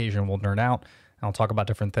channel where occasionally we'll nerd out and I'll talk about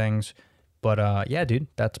different things. But yeah, dude,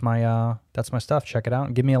 that's my stuff. Check it out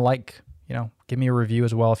and give me a like. Give me a review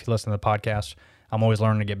as well if you listen to the podcast. I'm always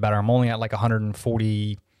learning to get better. I'm only at like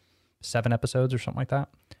 147 episodes or something like that.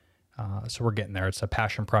 So we're getting there. It's a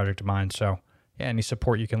passion project of mine. So yeah, any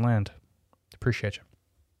support you can lend, appreciate you.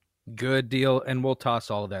 Good deal. And we'll toss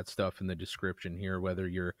all of that stuff in the description here, whether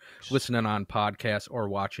you're listening on podcasts or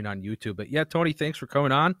watching on YouTube. But yeah, Tony, thanks for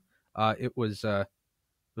coming on. It was a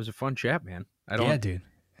fun chat, man. Yeah, dude.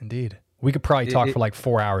 Indeed. We could probably talk for like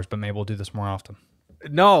 4 hours, but maybe we'll do this more often.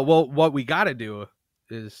 No, well, what we got to do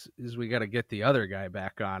is we got to get the other guy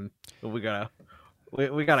back on. We gotta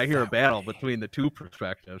hear a battle between the two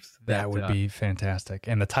perspectives. That would be fantastic.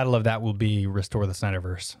 And the title of that will be Restore the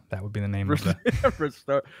Snyderverse. That would be the name of it.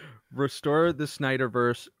 Restore the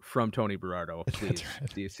Snyderverse from Tony Berardo. Please, right.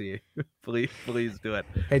 DC. please do it.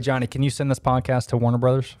 Hey, Johnny, can you send this podcast to Warner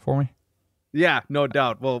Brothers for me? Yeah, no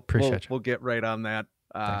doubt. We'll get right on that.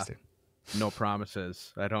 Thanks, dude. No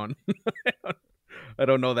promises. I don't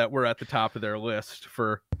know that we're at the top of their list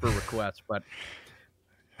for requests, but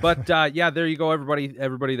yeah, there you go,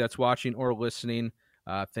 everybody that's watching or listening.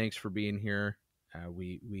 Thanks for being here.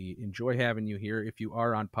 We enjoy having you here. If you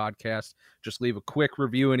are on podcast, just leave a quick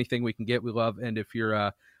review. Anything we can get, we love. And if you're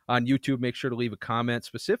on YouTube, make sure to leave a comment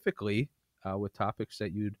specifically with topics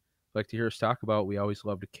that you'd like to hear us talk about. We always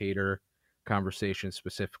love to cater conversations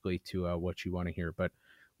specifically to what you want to hear. But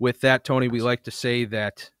with that, Tony, we like to say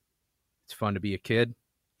that it's fun to be a kid,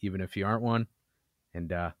 even if you aren't one.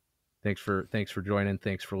 And thanks for joining.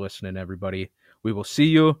 Thanks for listening, everybody. We will see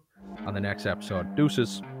you on the next episode.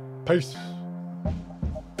 Deuces. Peace.